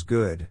who does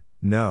good,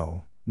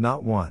 no,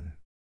 not one."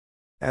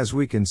 As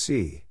we can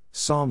see,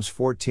 Psalms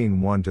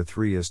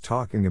 14:1-3 is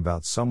talking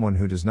about someone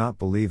who does not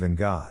believe in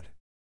God.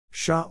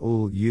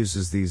 Shaul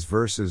uses these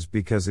verses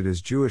because it is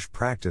Jewish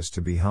practice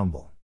to be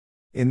humble.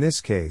 In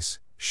this case,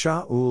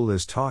 Shaul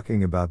is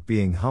talking about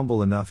being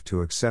humble enough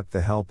to accept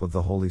the help of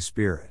the Holy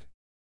Spirit.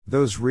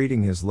 Those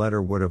reading his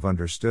letter would have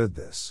understood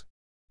this.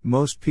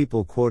 Most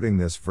people quoting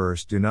this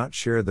verse do not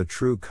share the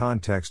true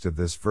context of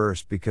this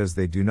verse because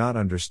they do not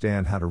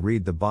understand how to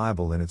read the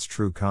Bible in its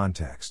true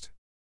context.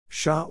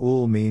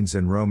 Shaul means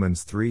in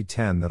Romans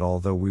 3:10 that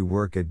although we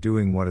work at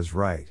doing what is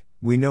right,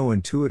 we know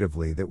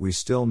intuitively that we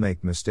still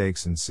make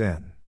mistakes and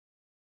sin.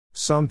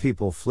 Some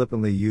people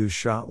flippantly use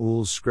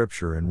Shaul's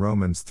scripture in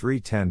Romans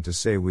 3:10 to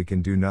say we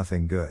can do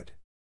nothing good.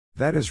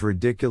 That is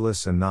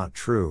ridiculous and not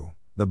true.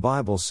 The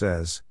Bible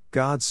says,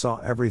 God saw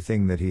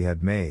everything that he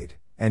had made,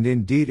 and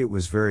indeed it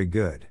was very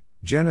good.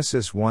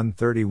 Genesis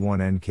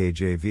 1:31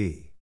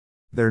 NKJV.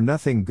 Their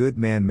nothing good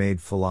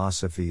man-made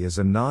philosophy is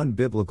a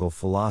non-biblical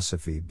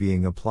philosophy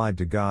being applied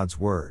to God's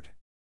word.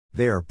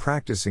 They are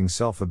practicing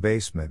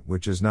self-abasement,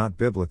 which is not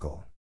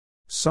biblical.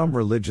 Some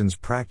religions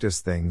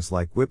practice things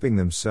like whipping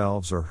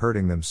themselves or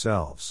hurting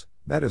themselves.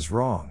 That is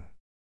wrong.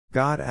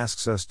 God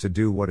asks us to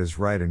do what is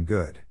right and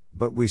good,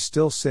 but we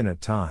still sin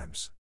at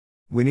times.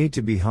 We need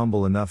to be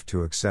humble enough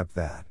to accept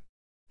that.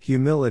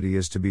 Humility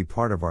is to be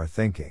part of our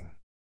thinking.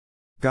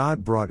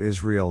 God brought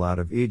Israel out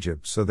of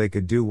Egypt so they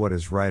could do what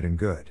is right and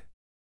good.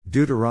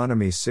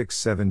 Deuteronomy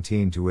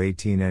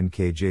 6:17-18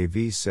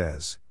 NKJV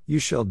says, "You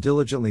shall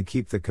diligently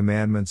keep the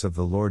commandments of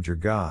the Lord your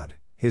God,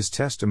 his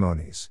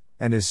testimonies,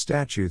 and his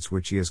statutes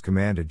which he has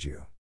commanded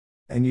you.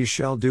 And you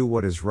shall do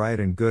what is right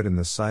and good in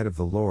the sight of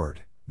the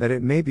Lord, that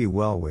it may be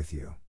well with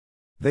you."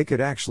 They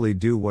could actually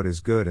do what is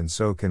good, and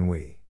so can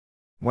we.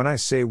 When I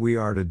say we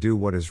are to do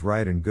what is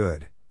right and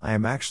good, I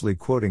am actually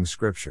quoting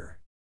scripture.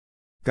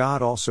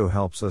 God also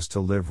helps us to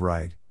live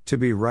right, to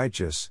be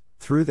righteous,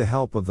 through the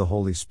help of the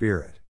Holy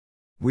Spirit.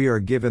 We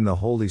are given the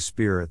Holy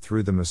Spirit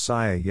through the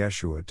Messiah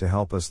Yeshua to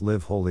help us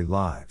live holy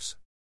lives.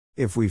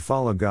 If we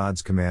follow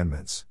God's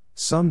commandments,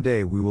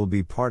 someday we will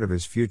be part of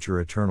his future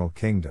eternal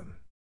kingdom.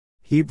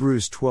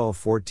 Hebrews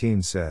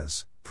 12:14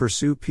 says,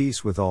 "Pursue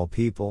peace with all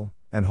people,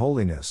 and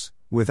holiness,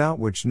 without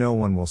which no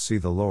one will see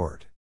the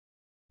Lord.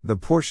 The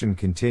portion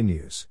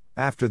continues,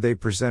 after they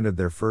presented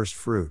their first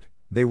fruit,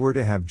 they were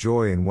to have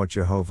joy in what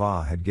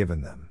Jehovah had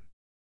given them.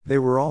 They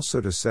were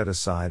also to set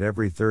aside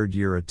every third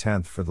year a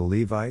tenth for the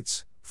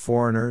Levites,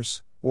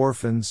 foreigners,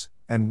 orphans,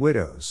 and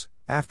widows.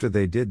 After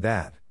they did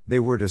that, they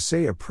were to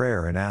say a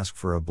prayer and ask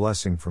for a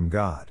blessing from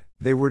God.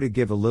 They were to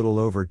give a little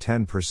over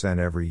 10%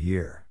 every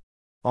year.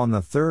 On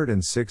the third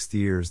and sixth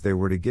years they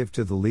were to give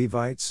to the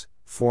Levites,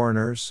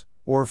 foreigners,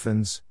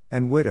 orphans,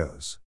 and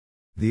widows.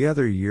 The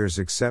other years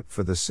except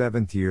for the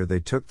seventh year they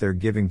took their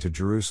giving to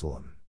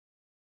Jerusalem.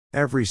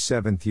 Every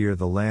seventh year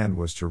the land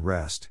was to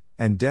rest,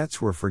 and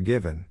debts were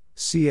forgiven.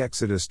 See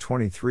Exodus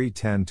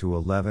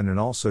 23:10-11 and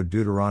also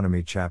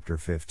Deuteronomy chapter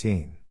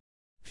 15.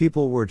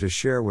 People were to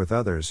share with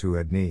others who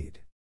had need.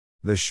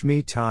 The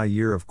Shemitah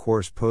year of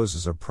course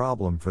poses a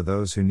problem for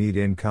those who need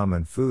income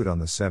and food on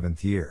the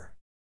seventh year.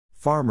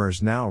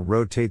 Farmers now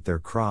rotate their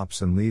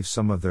crops and leave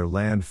some of their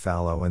land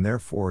fallow and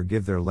therefore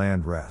give their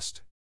land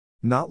rest.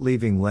 Not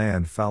leaving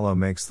land fallow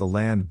makes the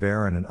land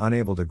barren and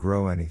unable to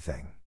grow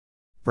anything.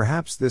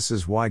 Perhaps this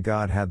is why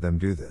God had them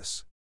do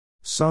this.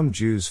 Some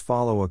Jews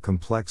follow a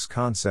complex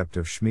concept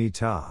of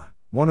Shemitah.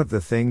 One of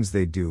the things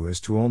they do is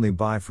to only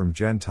buy from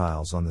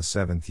Gentiles on the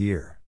seventh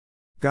year.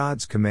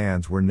 God's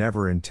commands were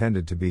never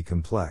intended to be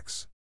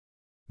complex.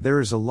 There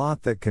is a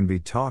lot that can be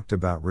talked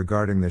about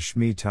regarding the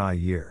Shemitah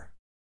year.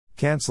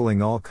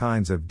 Canceling all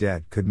kinds of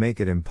debt could make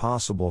it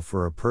impossible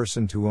for a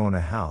person to own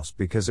a house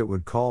because it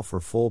would call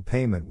for full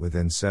payment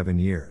within 7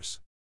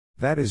 years.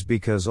 That is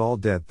because all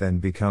debt then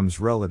becomes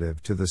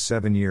relative to the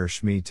 7-year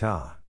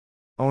Shemitah.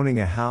 Owning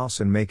a house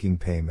and making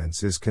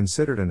payments is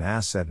considered an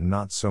asset and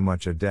not so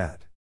much a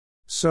debt.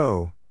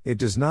 So, it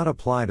does not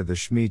apply to the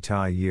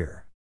Shemitah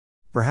year.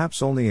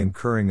 Perhaps only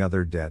incurring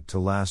other debt to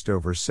last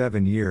over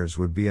 7 years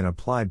would be an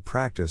applied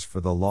practice for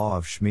the law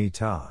of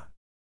Shemitah.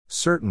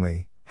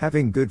 Certainly,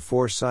 having good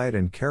foresight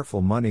and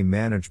careful money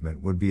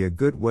management would be a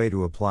good way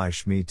to apply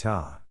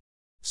Shemitah.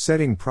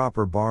 Setting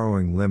proper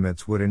borrowing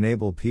limits would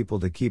enable people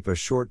to keep a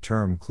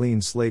short-term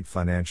clean slate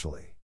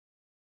financially.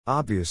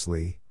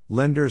 Obviously,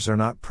 lenders are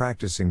not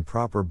practicing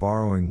proper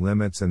borrowing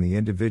limits and the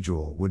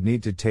individual would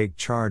need to take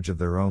charge of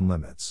their own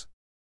limits.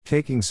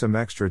 Taking some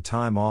extra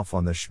time off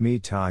on the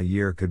Shemitah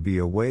year could be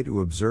a way to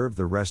observe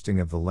the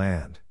resting of the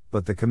land,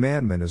 but the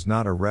commandment is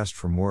not a rest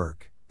from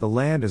work, the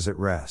land is at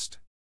rest.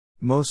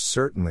 Most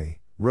certainly,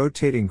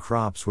 rotating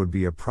crops would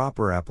be a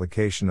proper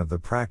application of the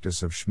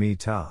practice of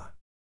Shemitah.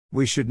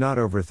 We should not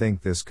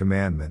overthink this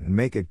commandment and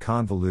make it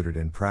convoluted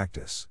in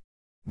practice.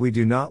 We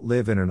do not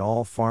live in an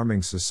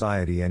all-farming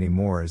society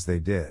anymore as they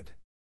did.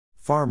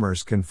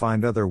 Farmers can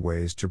find other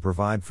ways to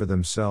provide for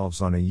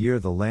themselves on a year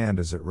the land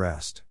is at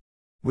rest.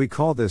 We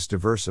call this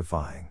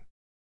diversifying.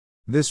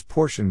 This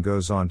portion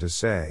goes on to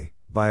say,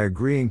 by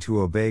agreeing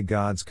to obey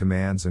God's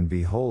commands and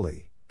be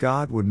holy,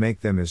 God would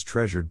make them His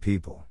treasured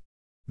people.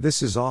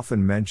 This is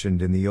often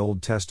mentioned in the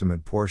Old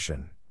Testament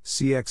portion,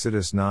 see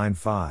Exodus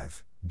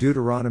 9:5,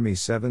 Deuteronomy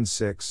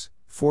 7:6,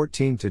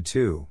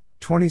 14-2,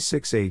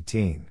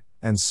 26:18,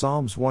 and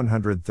Psalms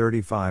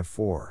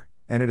 135:4,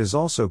 and it is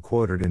also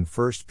quoted in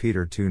 1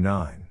 Peter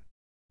 2:9.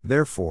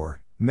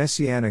 Therefore,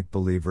 Messianic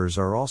believers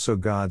are also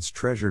God's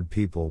treasured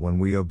people when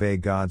we obey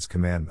God's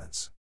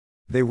commandments.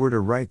 They were to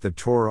write the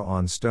Torah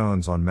on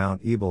stones on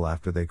Mount Ebal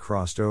after they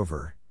crossed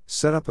over,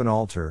 set up an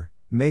altar,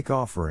 make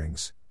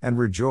offerings, and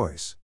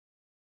rejoice.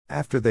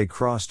 After they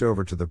crossed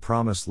over to the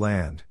Promised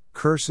Land,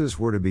 curses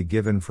were to be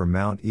given from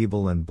Mount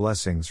Ebal and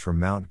blessings from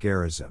Mount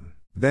Gerizim.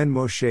 Then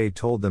Moshe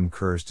told them,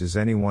 "Cursed is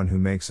anyone who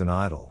makes an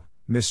idol,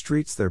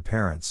 mistreats their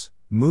parents,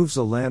 moves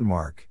a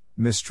landmark,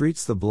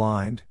 mistreats the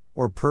blind,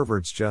 or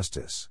perverts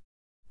justice.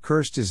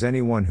 Cursed is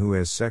anyone who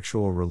has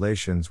sexual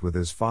relations with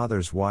his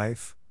father's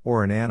wife,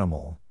 or an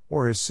animal,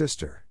 or his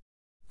sister.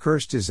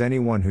 Cursed is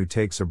anyone who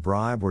takes a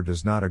bribe or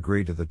does not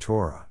agree to the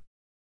Torah."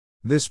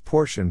 This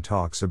portion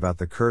talks about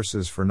the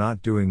curses for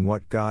not doing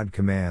what God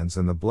commands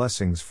and the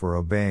blessings for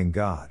obeying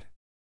God.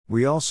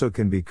 We also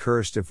can be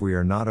cursed if we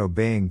are not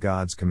obeying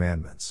God's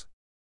commandments.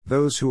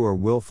 Those who are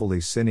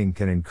willfully sinning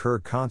can incur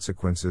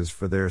consequences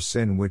for their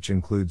sin, which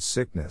includes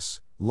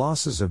sickness,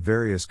 losses of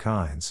various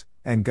kinds,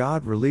 and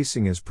God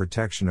releasing His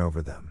protection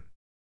over them.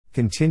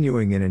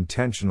 Continuing in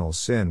intentional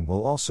sin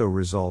will also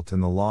result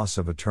in the loss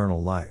of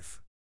eternal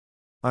life.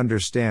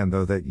 Understand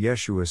though that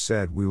Yeshua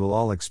said we will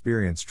all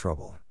experience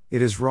trouble.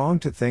 It is wrong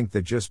to think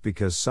that just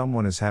because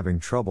someone is having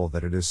trouble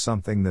that it is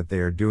something that they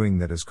are doing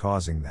that is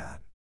causing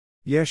that.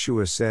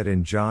 Yeshua said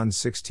in John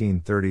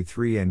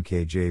 16:33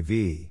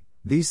 NKJV,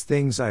 "These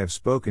things I have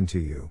spoken to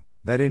you,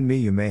 that in me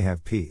you may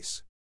have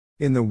peace.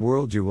 In the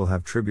world you will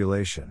have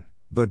tribulation,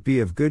 but be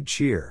of good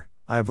cheer,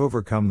 I have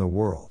overcome the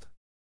world."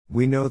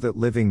 We know that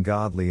living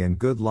godly and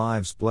good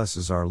lives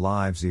blesses our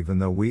lives even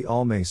though we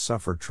all may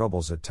suffer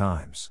troubles at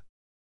times.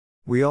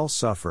 We all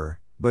suffer,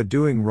 but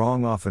doing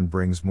wrong often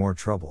brings more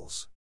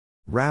troubles.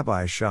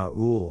 Rabbi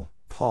Shaul,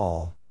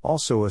 Paul,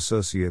 also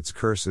associates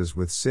curses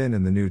with sin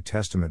in the New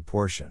Testament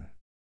portion.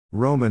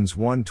 Romans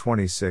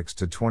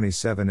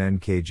 1:26-27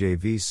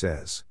 NKJV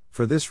says,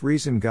 For this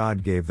reason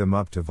God gave them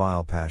up to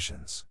vile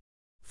passions.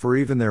 For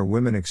even their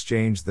women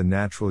exchanged the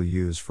natural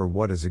use for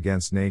what is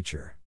against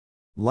nature.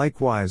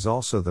 Likewise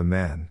also the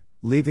men,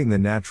 leaving the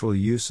natural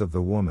use of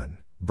the woman,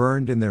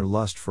 burned in their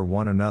lust for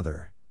one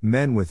another,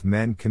 men with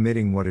men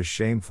committing what is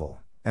shameful,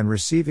 and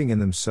receiving in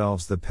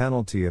themselves the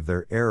penalty of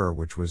their error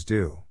which was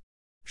due.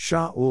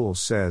 Shaul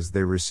says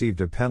they received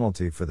a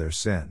penalty for their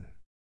sin.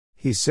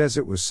 He says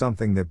it was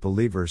something that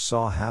believers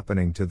saw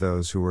happening to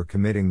those who were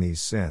committing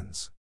these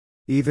sins.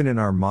 Even in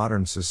our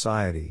modern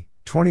society,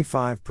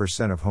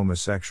 25% of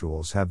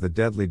homosexuals have the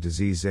deadly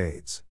disease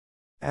AIDS.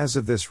 As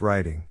of this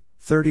writing,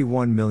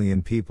 31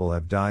 million people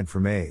have died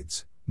from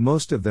AIDS,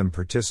 most of them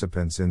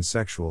participants in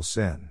sexual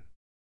sin.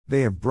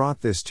 They have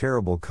brought this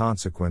terrible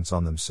consequence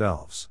on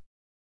themselves.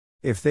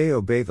 If they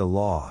obey the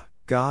law,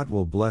 God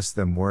will bless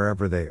them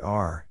wherever they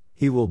are.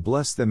 He will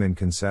bless them in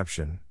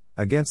conception,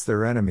 against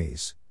their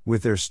enemies,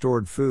 with their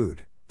stored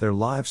food, their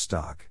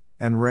livestock,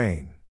 and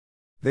rain.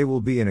 They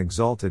will be an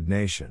exalted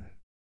nation.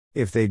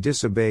 If they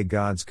disobey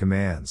God's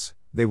commands,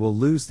 they will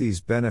lose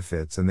these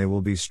benefits and they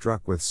will be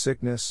struck with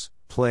sickness,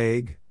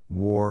 plague,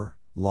 war,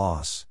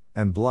 loss,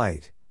 and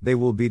blight. They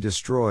will be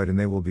destroyed and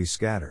they will be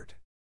scattered.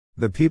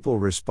 The people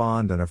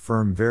respond and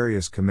affirm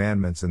various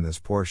commandments in this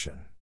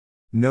portion.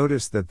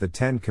 Notice that the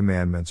 10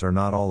 commandments are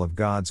not all of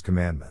God's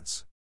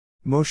commandments.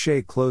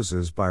 Moshe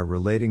closes by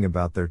relating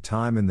about their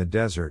time in the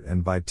desert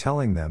and by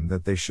telling them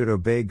that they should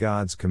obey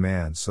God's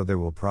commands so they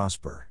will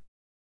prosper.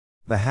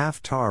 The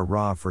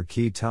Haftarah for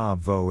Ki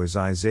Tavo is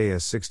Isaiah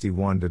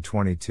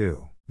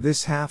 61-22.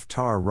 This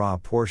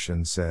Haftarah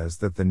portion says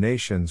that the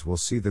nations will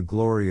see the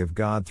glory of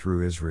God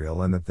through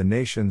Israel and that the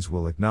nations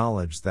will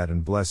acknowledge that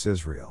and bless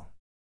Israel.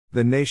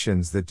 The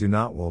nations that do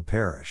not will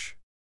perish.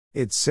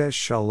 It says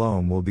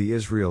Shalom will be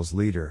Israel's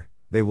leader,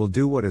 they will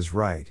do what is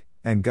right,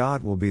 and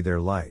God will be their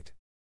light.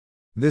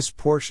 This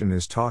portion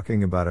is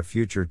talking about a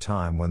future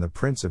time when the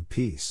Prince of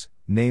Peace,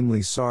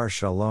 namely Sar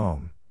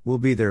Shalom, will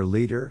be their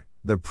leader.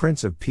 The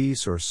Prince of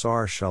Peace or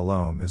Sar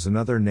Shalom is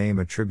another name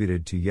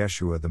attributed to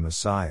Yeshua the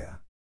Messiah.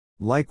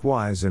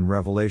 Likewise in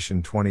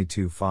Revelation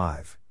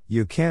 22:5,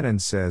 Yochanan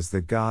says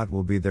that God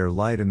will be their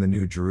light in the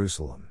New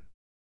Jerusalem.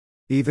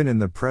 Even in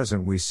the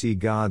present we see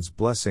God's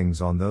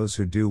blessings on those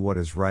who do what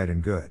is right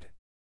and good.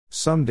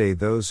 Someday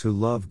those who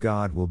love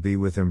God will be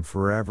with Him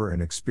forever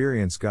and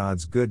experience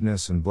God's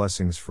goodness and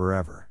blessings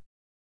forever.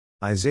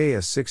 Isaiah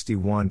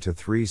 61-3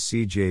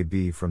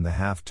 CJB from the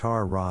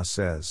Haftarah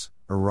says,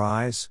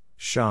 Arise,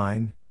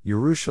 shine,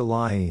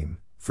 Yerushalayim,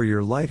 for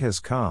your light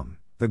has come,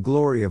 the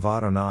glory of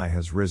Adonai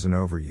has risen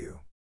over you.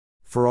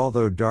 For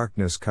although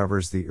darkness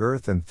covers the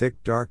earth and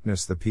thick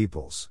darkness the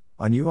peoples,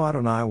 on you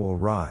Adonai will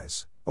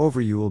rise, over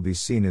you will be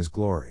seen His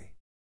glory.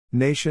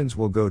 Nations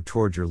will go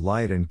toward your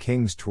light and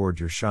kings toward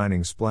your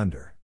shining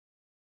splendor.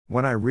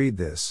 When I read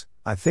this,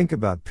 I think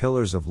about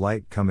pillars of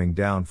light coming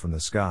down from the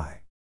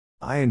sky.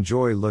 I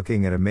enjoy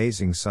looking at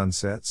amazing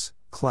sunsets,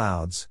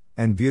 clouds,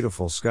 and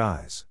beautiful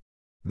skies.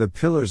 The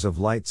pillars of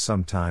light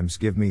sometimes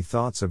give me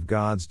thoughts of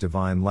God's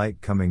divine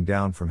light coming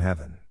down from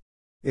heaven.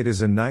 It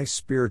is a nice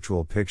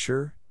spiritual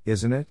picture,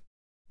 isn't it?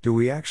 Do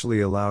we actually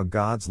allow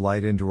God's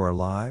light into our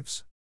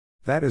lives?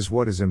 That is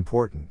what is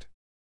important.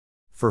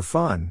 For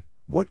fun,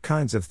 what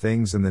kinds of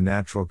things in the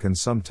natural can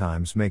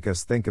sometimes make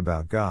us think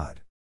about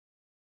God?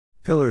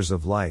 Pillars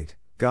of light,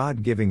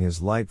 God giving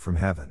His light from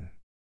heaven.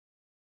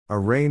 A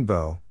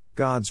rainbow,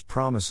 God's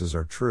promises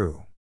are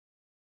true.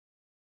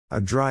 A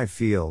dry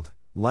field,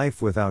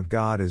 life without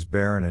God is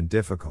barren and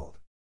difficult.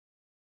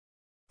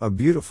 A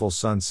beautiful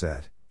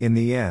sunset, in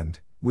the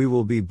end, we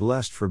will be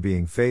blessed for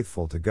being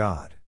faithful to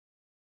God.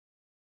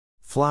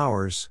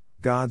 Flowers,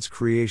 God's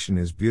creation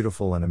is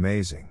beautiful and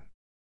amazing.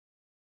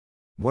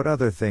 What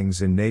other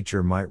things in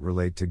nature might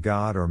relate to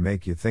God or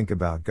make you think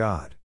about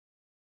God?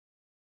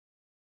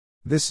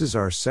 This is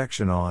our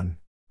section on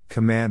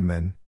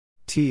commandment,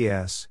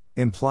 TS,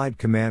 implied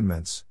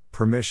commandments,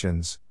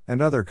 permissions,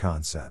 and other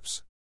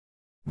concepts.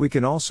 We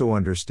can also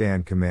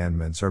understand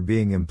commandments are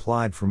being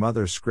implied from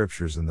other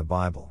scriptures in the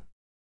Bible.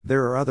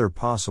 There are other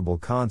possible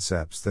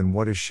concepts than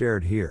what is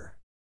shared here.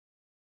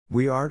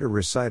 We are to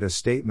recite a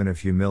statement of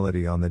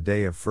humility on the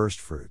day of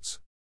first fruits.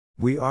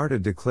 We are to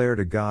declare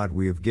to God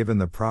we have given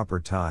the proper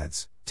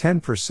tithes,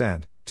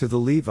 10%, to the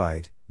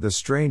Levite, the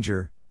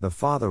stranger, the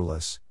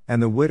fatherless,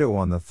 and the widow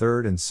on the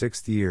 3rd and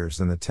 6th years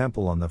and the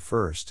temple on the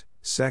 1st,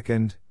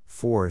 2nd,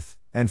 4th,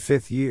 and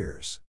 5th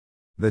years.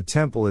 The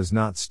temple is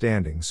not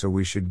standing, so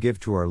we should give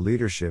to our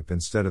leadership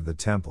instead of the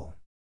temple.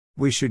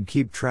 We should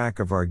keep track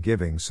of our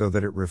giving so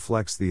that it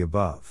reflects the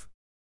above.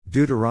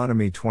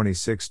 Deuteronomy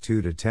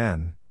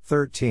 26:2-10,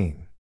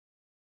 13.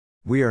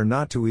 We are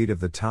not to eat of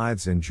the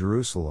tithes in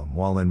Jerusalem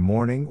while in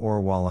mourning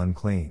or while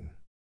unclean.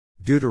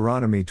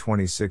 Deuteronomy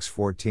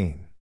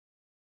 26:14.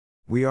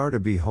 We are to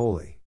be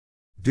holy.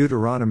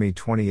 Deuteronomy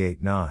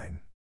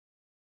 28:9.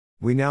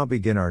 We now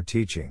begin our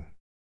teaching.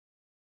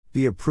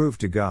 Be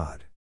approved to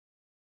God.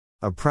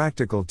 A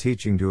practical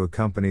teaching to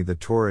accompany the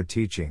Torah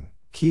teaching,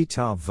 Ki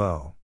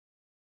Tavo.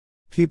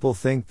 People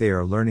think they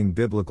are learning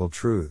biblical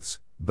truths,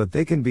 but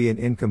they can be in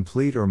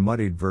incomplete or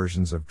muddied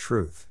versions of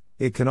truth.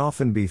 It can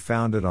often be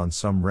founded on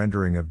some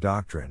rendering of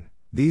doctrine.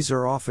 These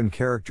are often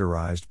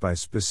characterized by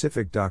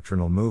specific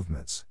doctrinal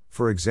movements,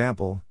 for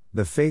example,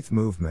 the faith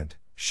movement,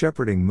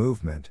 shepherding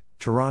movement,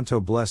 Toronto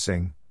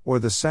blessing, or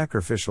the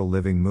sacrificial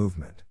living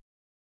movement.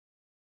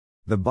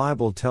 The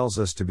Bible tells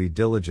us to be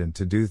diligent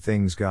to do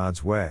things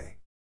God's way.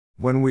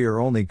 When we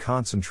are only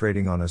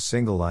concentrating on a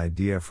single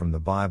idea from the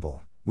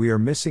Bible, we are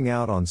missing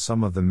out on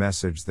some of the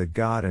message that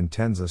God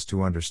intends us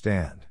to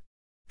understand.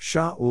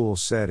 Shaul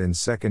said in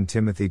 2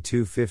 Timothy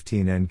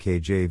 2:15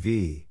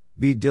 NKJV,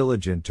 "Be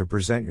diligent to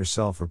present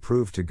yourself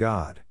approved to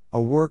God,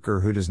 a worker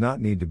who does not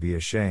need to be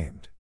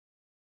ashamed."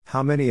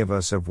 How many of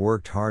us have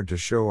worked hard to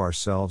show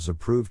ourselves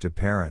approved to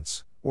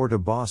parents, or to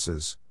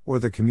bosses, or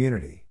the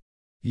community?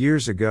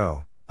 Years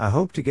ago, I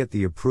hoped to get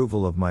the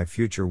approval of my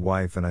future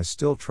wife, and I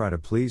still try to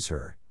please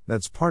her.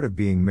 That's part of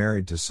being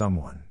married to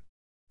someone.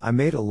 I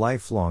made a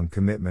lifelong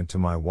commitment to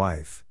my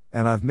wife,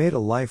 and I've made a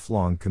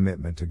lifelong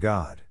commitment to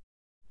God.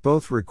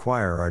 Both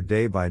require our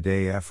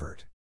day-by-day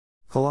effort.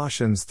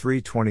 Colossians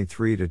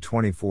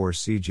 3:23-24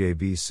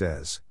 CJB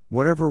says,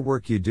 "Whatever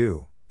work you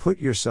do, put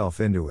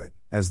yourself into it,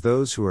 as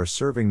those who are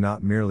serving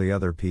not merely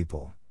other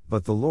people,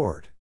 but the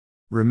Lord.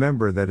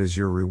 Remember that as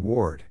your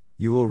reward,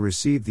 you will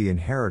receive the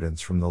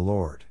inheritance from the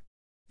Lord.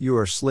 You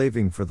are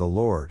slaving for the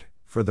Lord,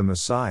 for the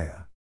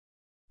Messiah."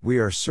 We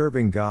are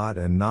serving God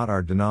and not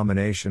our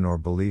denomination or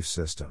belief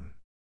system.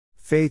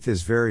 Faith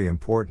is very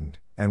important,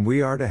 and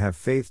we are to have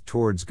faith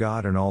towards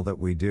God in all that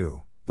we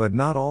do, but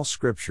not all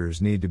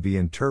scriptures need to be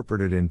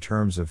interpreted in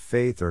terms of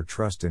faith or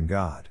trust in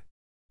God.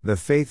 The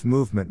faith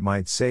movement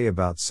might say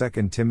about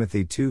 2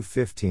 Timothy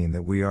 2:15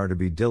 that we are to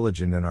be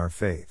diligent in our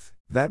faith.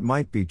 That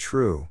might be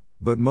true,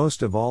 but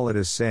most of all it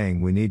is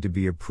saying we need to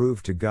be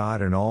approved to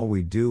God in all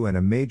we do, and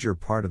a major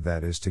part of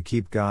that is to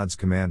keep God's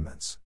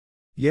commandments.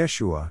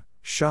 Yeshua,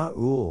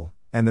 Shaul,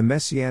 and the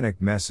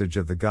messianic message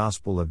of the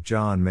Gospel of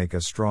John make a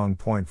strong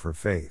point for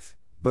faith,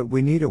 but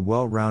we need a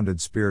well-rounded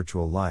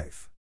spiritual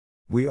life.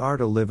 We are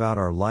to live out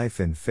our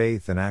life in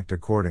faith and act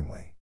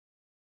accordingly.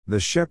 The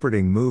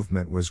shepherding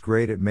movement was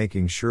great at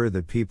making sure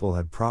that people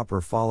had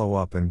proper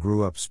follow-up and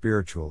grew up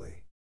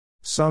spiritually.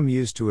 Some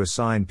used to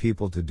assign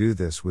people to do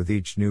this with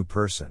each new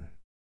person.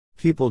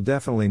 People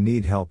definitely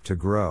need help to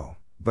grow,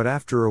 but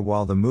after a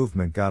while the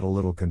movement got a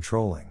little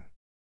controlling.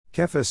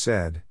 Kepha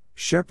said,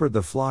 "Shepherd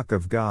the flock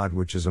of God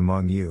which is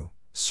among you,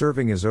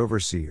 serving as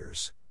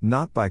overseers,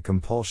 not by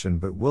compulsion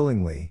but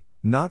willingly,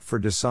 not for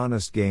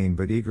dishonest gain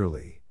but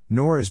eagerly,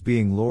 nor as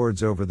being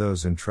lords over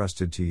those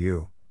entrusted to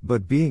you,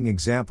 but being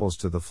examples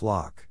to the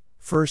flock."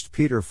 1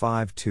 Peter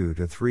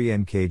 5:2-3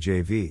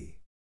 NKJV.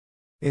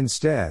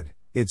 Instead,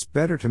 it's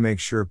better to make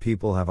sure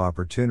people have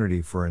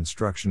opportunity for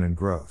instruction and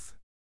growth.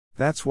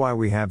 That's why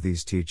we have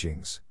these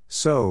teachings,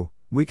 so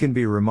we can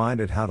be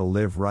reminded how to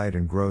live right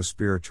and grow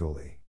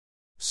spiritually.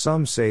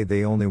 Some say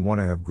they only want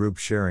to have group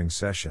sharing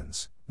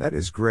sessions. That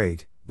is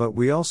great, but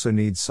we also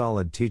need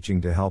solid teaching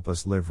to help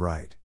us live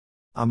right.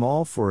 I'm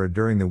all for a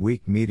during the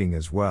week meeting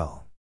as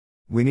well.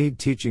 We need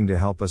teaching to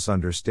help us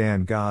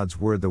understand God's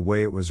Word the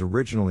way it was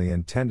originally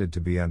intended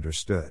to be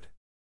understood.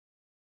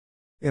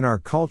 In our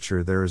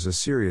culture there is a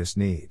serious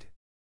need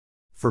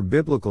for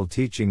biblical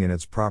teaching in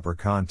its proper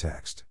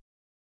context.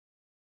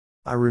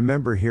 I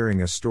remember hearing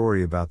a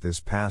story about this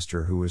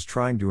pastor who was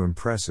trying to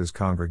impress his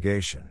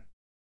congregation.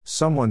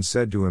 Someone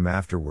said to him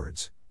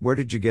afterwards, "Where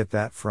did you get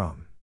that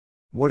from?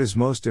 What is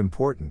most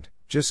important,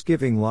 just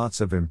giving lots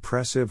of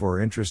impressive or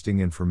interesting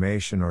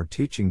information or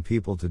teaching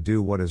people to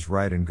do what is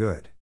right and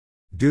good?"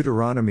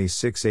 Deuteronomy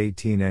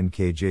 6:18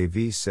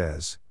 NKJV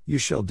says, "You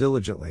shall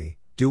diligently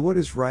do what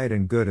is right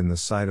and good in the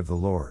sight of the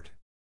Lord."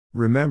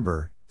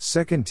 Remember,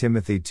 2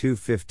 Timothy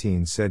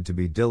 2:15 said to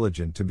be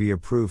diligent to be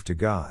approved to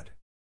God.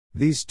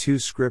 These two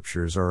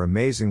scriptures are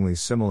amazingly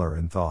similar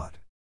in thought.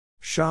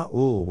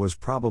 Shaul was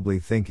probably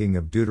thinking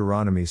of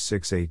Deuteronomy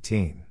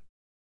 6:18.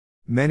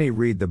 Many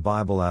read the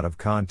Bible out of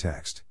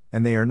context,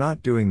 and they are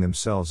not doing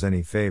themselves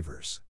any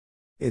favors.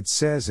 It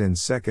says in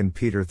 2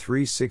 Peter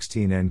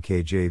 3:16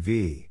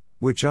 NKJV,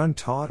 "Which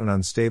untaught and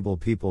unstable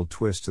people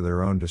twist to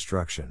their own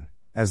destruction,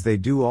 as they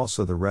do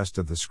also the rest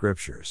of the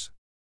scriptures."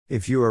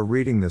 If you are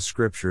reading the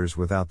scriptures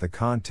without the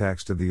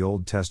context of the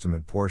Old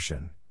Testament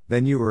portion,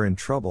 then you are in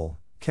trouble,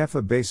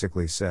 Kepha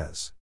basically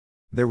says.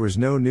 There was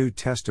no New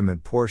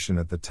Testament portion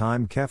at the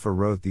time Kepha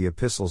wrote the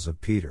epistles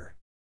of Peter.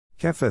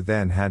 Kepha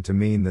then had to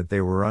mean that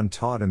they were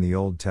untaught in the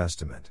Old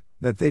Testament,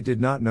 that they did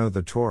not know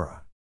the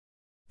Torah.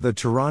 The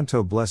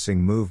Toronto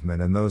blessing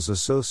movement and those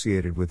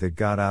associated with it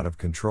got out of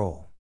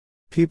control.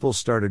 People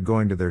started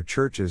going to their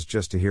churches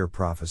just to hear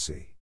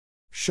prophecy.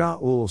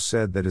 Shaul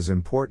said that is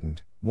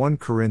important, 1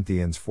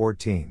 Corinthians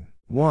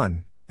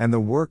 14:1, and the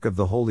work of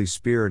the Holy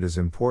Spirit is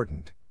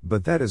important,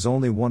 but that is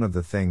only one of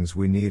the things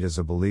we need as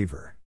a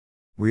believer.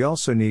 We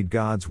also need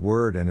God's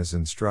Word and His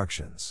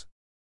instructions.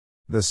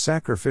 The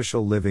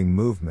sacrificial living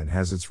movement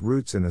has its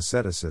roots in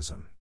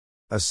asceticism.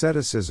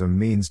 Asceticism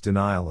means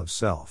denial of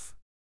self.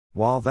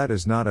 While that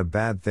is not a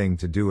bad thing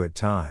to do at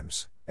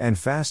times, and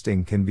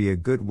fasting can be a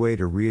good way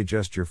to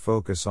readjust your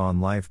focus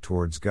on life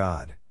towards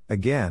God,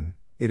 again,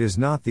 it is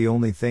not the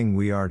only thing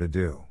we are to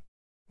do.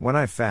 When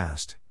I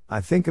fast,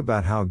 I think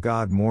about how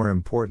God more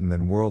important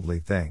than worldly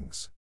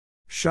things.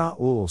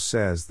 Shaul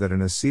says that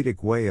an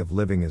ascetic way of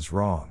living is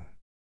wrong.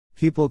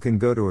 People can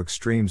go to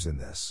extremes in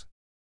this.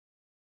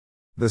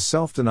 The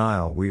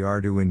self-denial we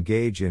are to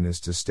engage in is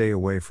to stay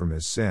away from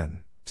his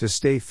sin, to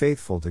stay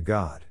faithful to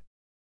God.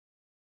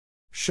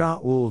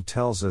 Shaul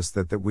tells us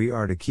that we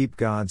are to keep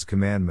God's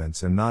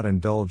commandments and not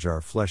indulge our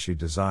fleshy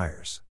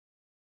desires.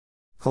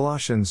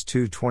 Colossians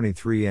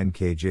 2:23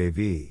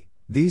 NKJV,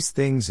 these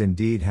things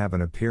indeed have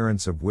an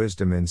appearance of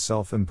wisdom in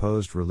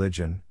self-imposed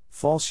religion,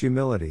 false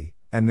humility,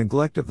 and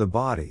neglect of the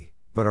body,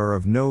 but are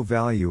of no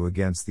value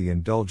against the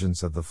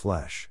indulgence of the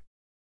flesh.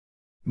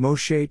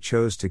 Moshe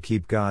chose to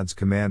keep God's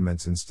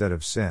commandments instead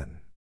of sin.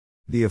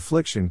 The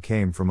affliction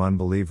came from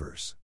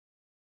unbelievers.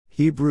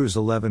 Hebrews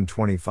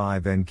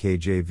 11:25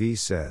 NKJV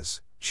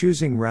says,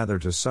 choosing rather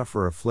to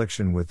suffer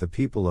affliction with the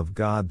people of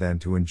God than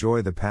to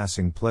enjoy the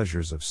passing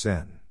pleasures of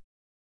sin.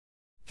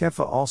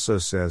 Kepha also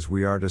says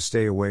we are to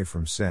stay away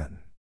from sin.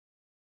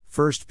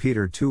 1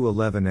 Peter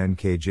 2:11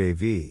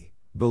 NKJV,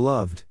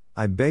 beloved,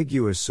 I beg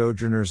you as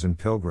sojourners and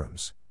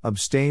pilgrims,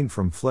 abstain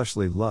from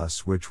fleshly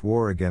lusts which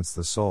war against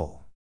the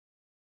soul.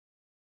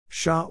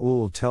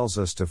 Shaul tells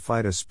us to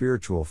fight a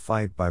spiritual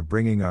fight by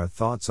bringing our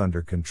thoughts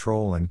under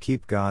control and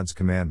keep God's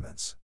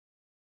commandments.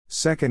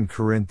 2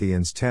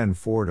 Corinthians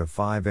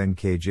 10:4-5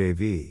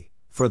 NKJV,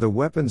 for the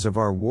weapons of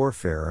our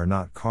warfare are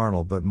not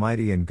carnal but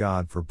mighty in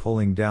God for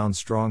pulling down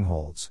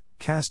strongholds,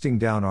 casting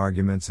down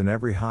arguments and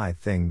every high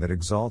thing that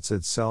exalts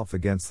itself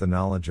against the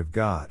knowledge of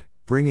God,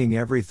 bringing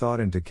every thought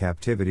into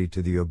captivity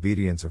to the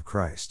obedience of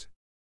Christ.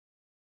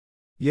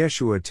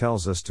 Yeshua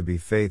tells us to be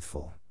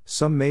faithful.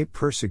 Some may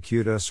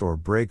persecute us or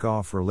break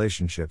off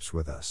relationships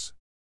with us.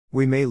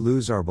 We may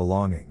lose our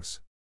belongings.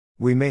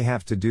 We may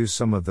have to do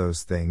some of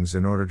those things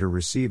in order to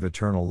receive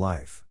eternal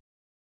life.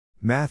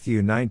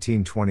 Matthew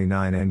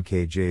 19:29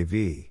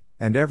 NKJV,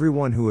 and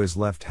everyone who has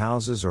left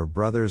houses or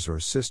brothers or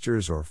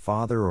sisters or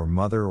father or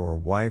mother or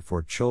wife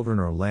or children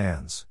or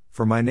lands,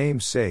 for my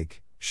name's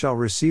sake, shall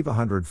receive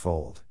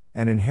 100-fold,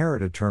 and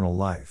inherit eternal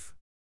life.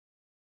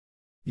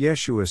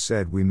 Yeshua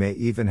said we may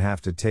even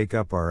have to take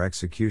up our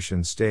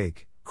execution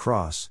stake,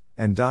 cross,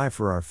 and die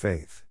for our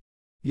faith.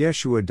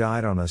 Yeshua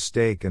died on a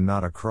stake and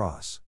not a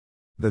cross.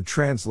 The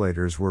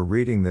translators were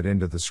reading that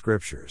into the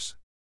scriptures.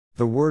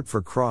 The word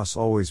for cross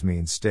always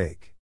means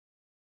stake.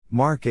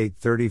 Mark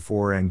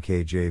 8:34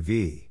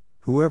 NKJV,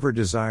 whoever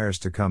desires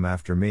to come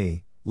after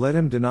me, let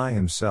him deny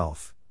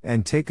himself,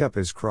 and take up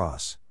his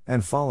cross,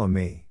 and follow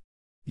me.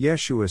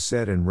 Yeshua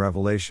said in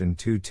Revelation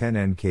 2:10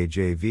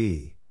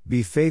 NKJV,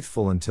 be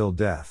faithful until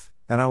death,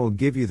 and I will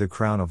give you the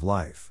crown of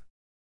life.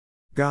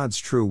 God's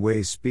true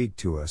ways speak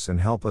to us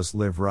and help us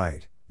live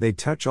right, they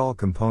touch all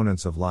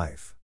components of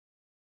life.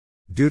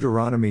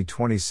 Deuteronomy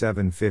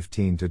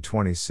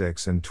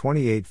 27:15-26 and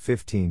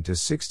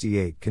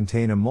 28:15-68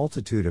 contain a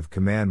multitude of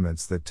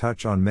commandments that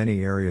touch on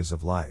many areas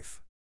of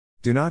life.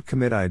 Do not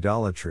commit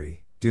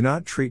idolatry, do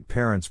not treat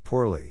parents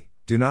poorly,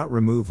 do not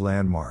remove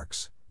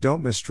landmarks,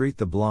 don't mistreat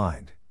the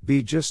blind,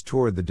 be just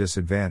toward the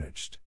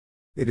disadvantaged.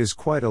 It is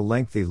quite a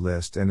lengthy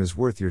list and is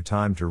worth your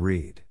time to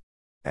read.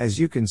 As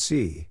you can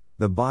see,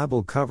 the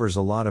Bible covers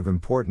a lot of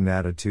important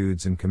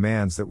attitudes and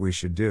commands that we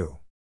should do.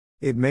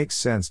 It makes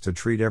sense to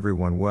treat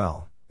everyone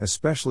well,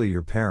 especially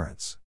your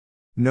parents.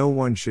 No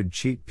one should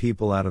cheat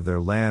people out of their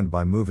land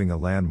by moving a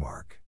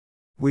landmark.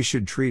 We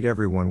should treat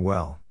everyone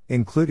well,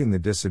 including the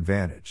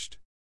disadvantaged.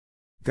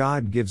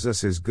 God gives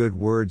us His good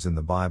words in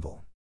the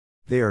Bible.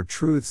 They are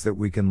truths that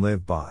we can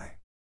live by.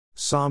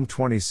 Psalm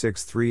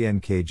 26:3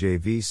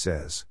 NKJV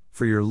says,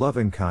 for your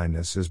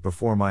lovingkindness is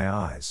before my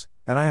eyes,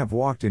 and I have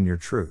walked in your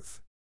truth.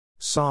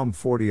 Psalm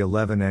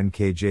 40:11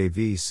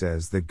 NKJV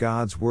says that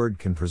God's word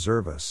can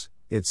preserve us.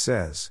 It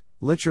says,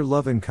 let your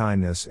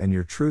lovingkindness and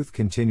your truth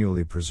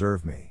continually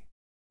preserve me.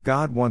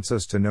 God wants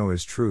us to know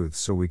His truth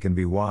so we can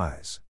be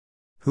wise.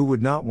 Who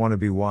would not want to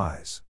be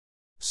wise?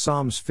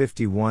 Psalms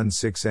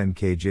 51:6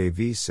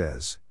 NKJV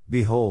says,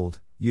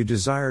 behold, you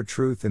desire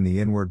truth in the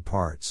inward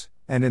parts,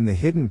 and in the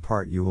hidden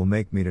part you will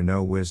make me to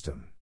know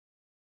wisdom.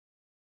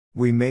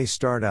 We may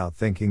start out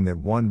thinking that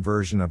one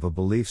version of a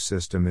belief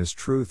system is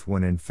truth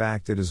when in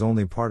fact it is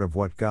only part of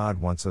what God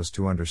wants us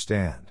to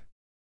understand.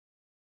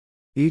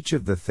 Each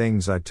of the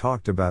things I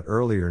talked about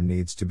earlier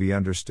needs to be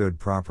understood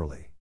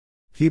properly.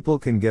 People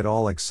can get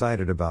all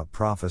excited about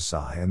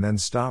prophesy and then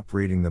stop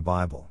reading the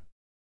Bible.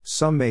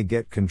 Some may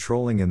get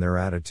controlling in their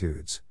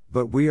attitudes,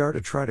 but we are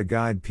to try to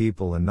guide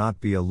people and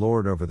not be a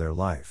lord over their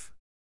life.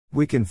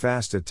 We can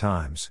fast at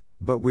times,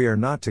 but we are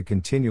not to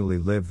continually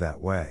live that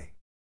way.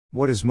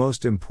 What is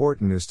most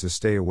important is to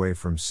stay away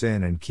from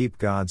sin and keep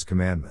God's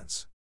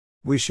commandments.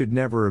 We should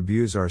never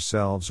abuse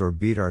ourselves or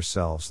beat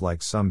ourselves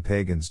like some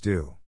pagans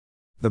do.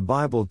 The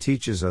Bible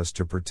teaches us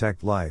to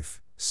protect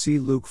life, see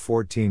Luke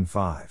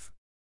 14:5.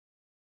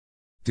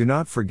 Do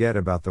not forget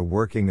about the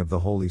working of the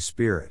Holy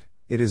Spirit,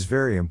 it is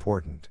very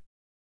important.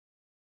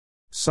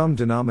 Some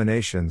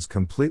denominations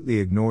completely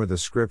ignore the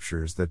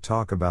scriptures that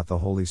talk about the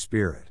Holy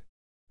Spirit.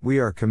 We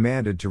are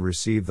commanded to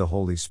receive the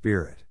Holy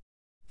Spirit.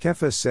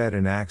 Kepha said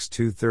in Acts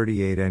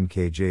 2:38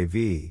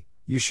 NKJV,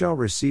 "You shall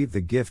receive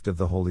the gift of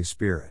the Holy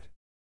Spirit."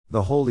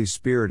 The Holy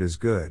Spirit is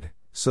good,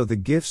 so the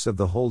gifts of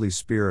the Holy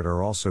Spirit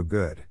are also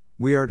good.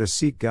 We are to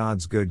seek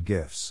God's good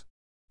gifts.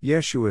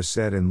 Yeshua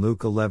said in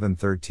Luke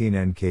 11:13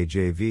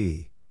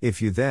 NKJV,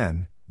 "If you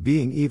then,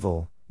 being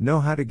evil, know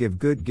how to give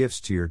good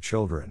gifts to your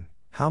children,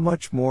 how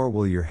much more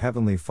will your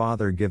heavenly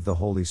Father give the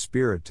Holy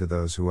Spirit to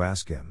those who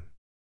ask Him?"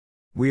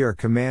 We are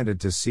commanded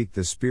to seek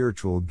the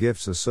spiritual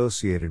gifts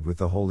associated with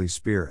the Holy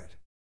Spirit.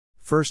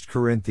 1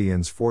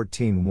 Corinthians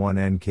 14:1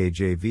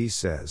 NKJV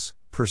says,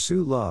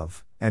 "Pursue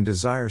love, and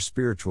desire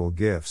spiritual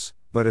gifts,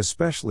 but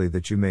especially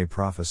that you may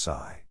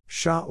prophesy."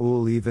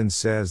 Shaul even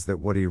says that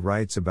what he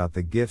writes about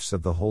the gifts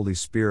of the Holy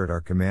Spirit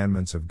are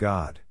commandments of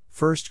God.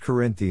 1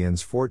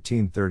 Corinthians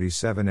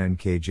 14:37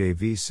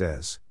 NKJV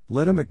says,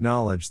 "Let him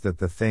acknowledge that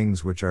the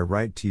things which I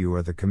write to you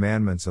are the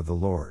commandments of the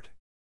Lord."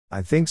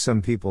 I think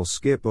some people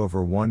skip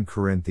over 1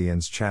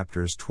 Corinthians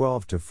chapters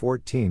 12 to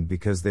 14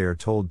 because they are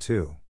told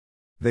to.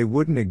 They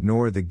wouldn't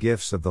ignore the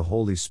gifts of the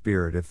Holy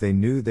Spirit if they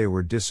knew they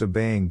were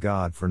disobeying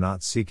God for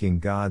not seeking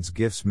God's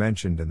gifts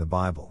mentioned in the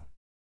Bible.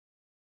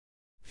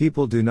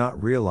 People do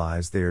not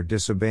realize they are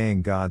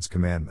disobeying God's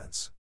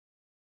commandments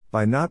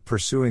by not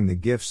pursuing the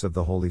gifts of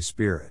the Holy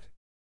Spirit.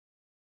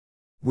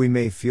 We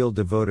may feel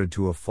devoted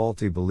to a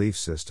faulty belief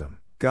system.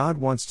 God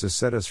wants to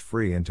set us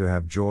free and to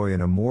have joy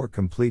in a more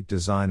complete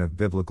design of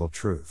biblical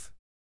truth.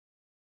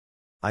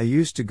 I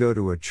used to go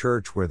to a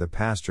church where the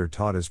pastor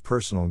taught his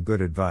personal good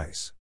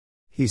advice.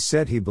 He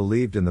said he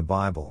believed in the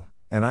Bible,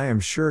 and I am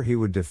sure he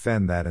would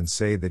defend that and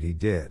say that he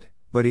did,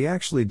 but he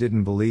actually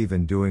didn't believe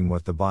in doing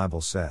what the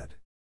Bible said.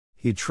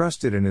 He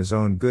trusted in his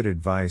own good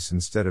advice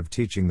instead of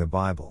teaching the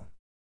Bible.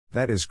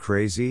 That is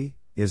crazy,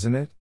 isn't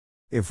it?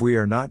 If we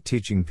are not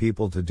teaching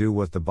people to do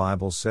what the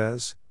Bible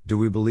says, do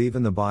we believe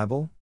in the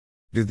Bible?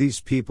 Do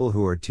these people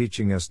who are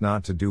teaching us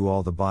not to do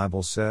all the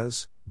Bible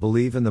says,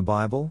 believe in the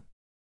Bible?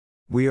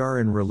 We are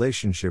in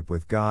relationship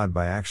with God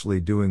by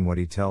actually doing what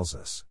He tells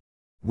us.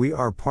 We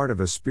are part of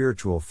a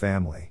spiritual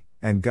family,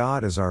 and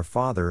God is our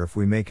Father if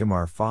we make Him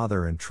our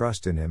Father and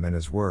trust in Him and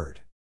His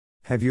Word.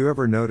 Have you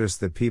ever noticed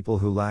that people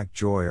who lack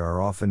joy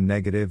are often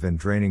negative and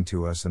draining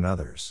to us and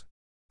others?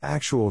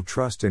 Actual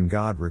trust in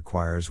God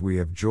requires we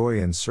have joy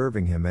in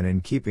serving Him and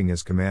in keeping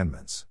His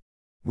commandments.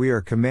 We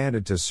are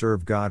commanded to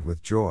serve God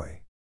with joy.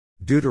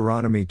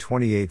 Deuteronomy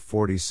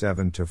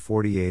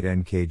 28:47-48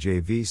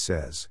 NKJV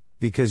says,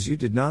 "Because you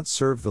did not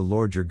serve the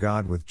Lord your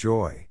God with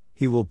joy,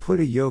 He will put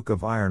a yoke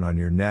of iron on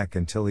your neck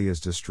until He has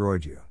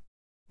destroyed you."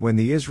 When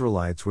the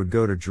Israelites would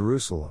go to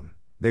Jerusalem,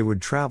 they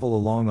would travel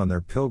along on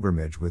their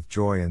pilgrimage with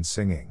joy and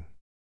singing.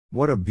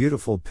 What a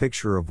beautiful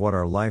picture of what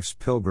our life's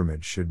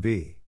pilgrimage should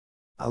be.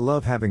 I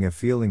love having a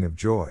feeling of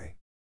joy.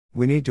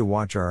 We need to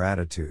watch our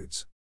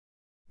attitudes.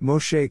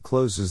 Moshe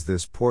closes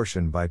this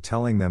portion by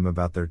telling them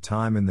about their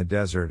time in the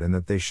desert and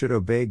that they should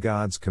obey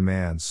God's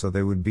commands so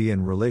they would be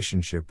in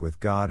relationship with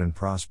God and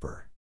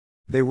prosper.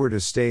 They were to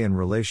stay in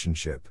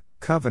relationship.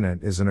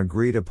 Covenant is an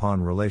agreed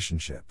upon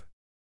relationship.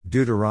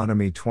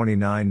 Deuteronomy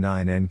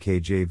 29:9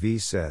 NKJV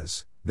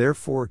says,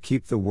 "Therefore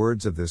keep the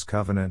words of this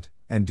covenant,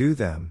 and do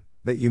them,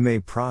 that you may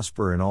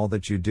prosper in all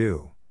that you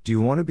do." Do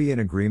you want to be in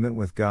agreement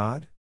with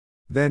God?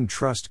 Then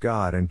trust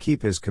God and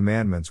keep His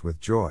commandments with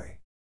joy.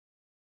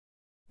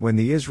 When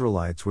the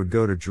Israelites would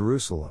go to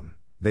Jerusalem,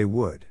 they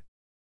would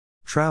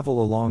travel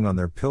along on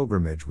their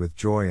pilgrimage with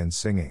joy and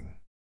singing.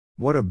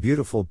 What a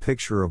beautiful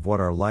picture of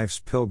what our life's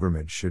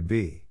pilgrimage should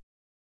be.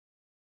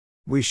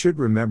 We should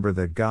remember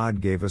that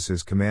God gave us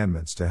His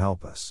commandments to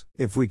help us.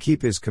 If we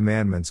keep His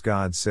commandments,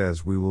 God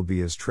says we will be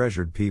His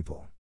treasured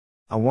people.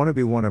 I want to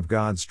be one of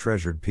God's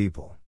treasured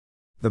people.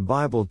 The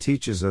Bible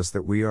teaches us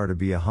that we are to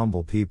be a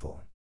humble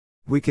people.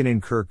 We can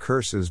incur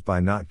curses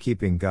by not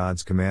keeping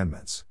God's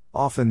commandments.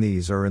 Often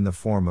these are in the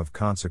form of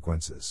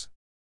consequences.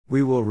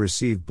 We will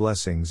receive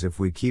blessings if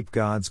we keep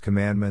God's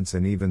commandments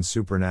and even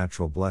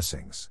supernatural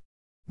blessings.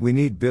 We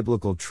need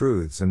biblical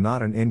truths and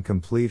not an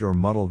incomplete or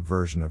muddled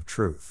version of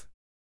truth.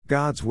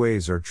 God's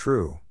ways are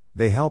true,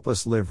 they help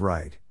us live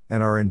right,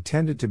 and are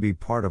intended to be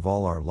part of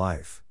all our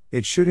life.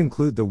 It should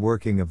include the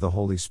working of the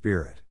Holy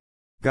Spirit.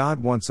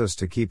 God wants us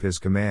to keep His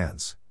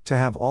commands, to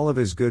have all of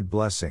His good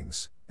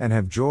blessings, and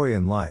have joy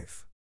in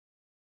life.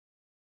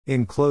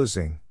 In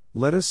closing,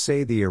 let us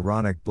say the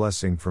Aaronic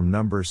blessing from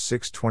Numbers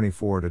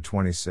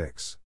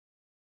 6:24-26.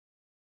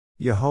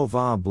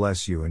 Yehovah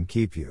bless you and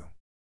keep you.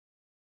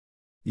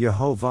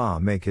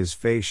 Yehovah make His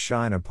face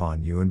shine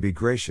upon you and be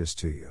gracious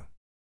to you.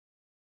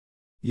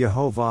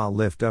 Yehovah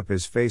lift up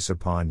His face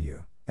upon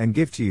you, and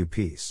give to you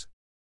peace.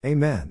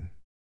 Amen.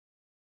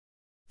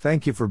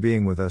 Thank you for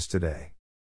being with us today.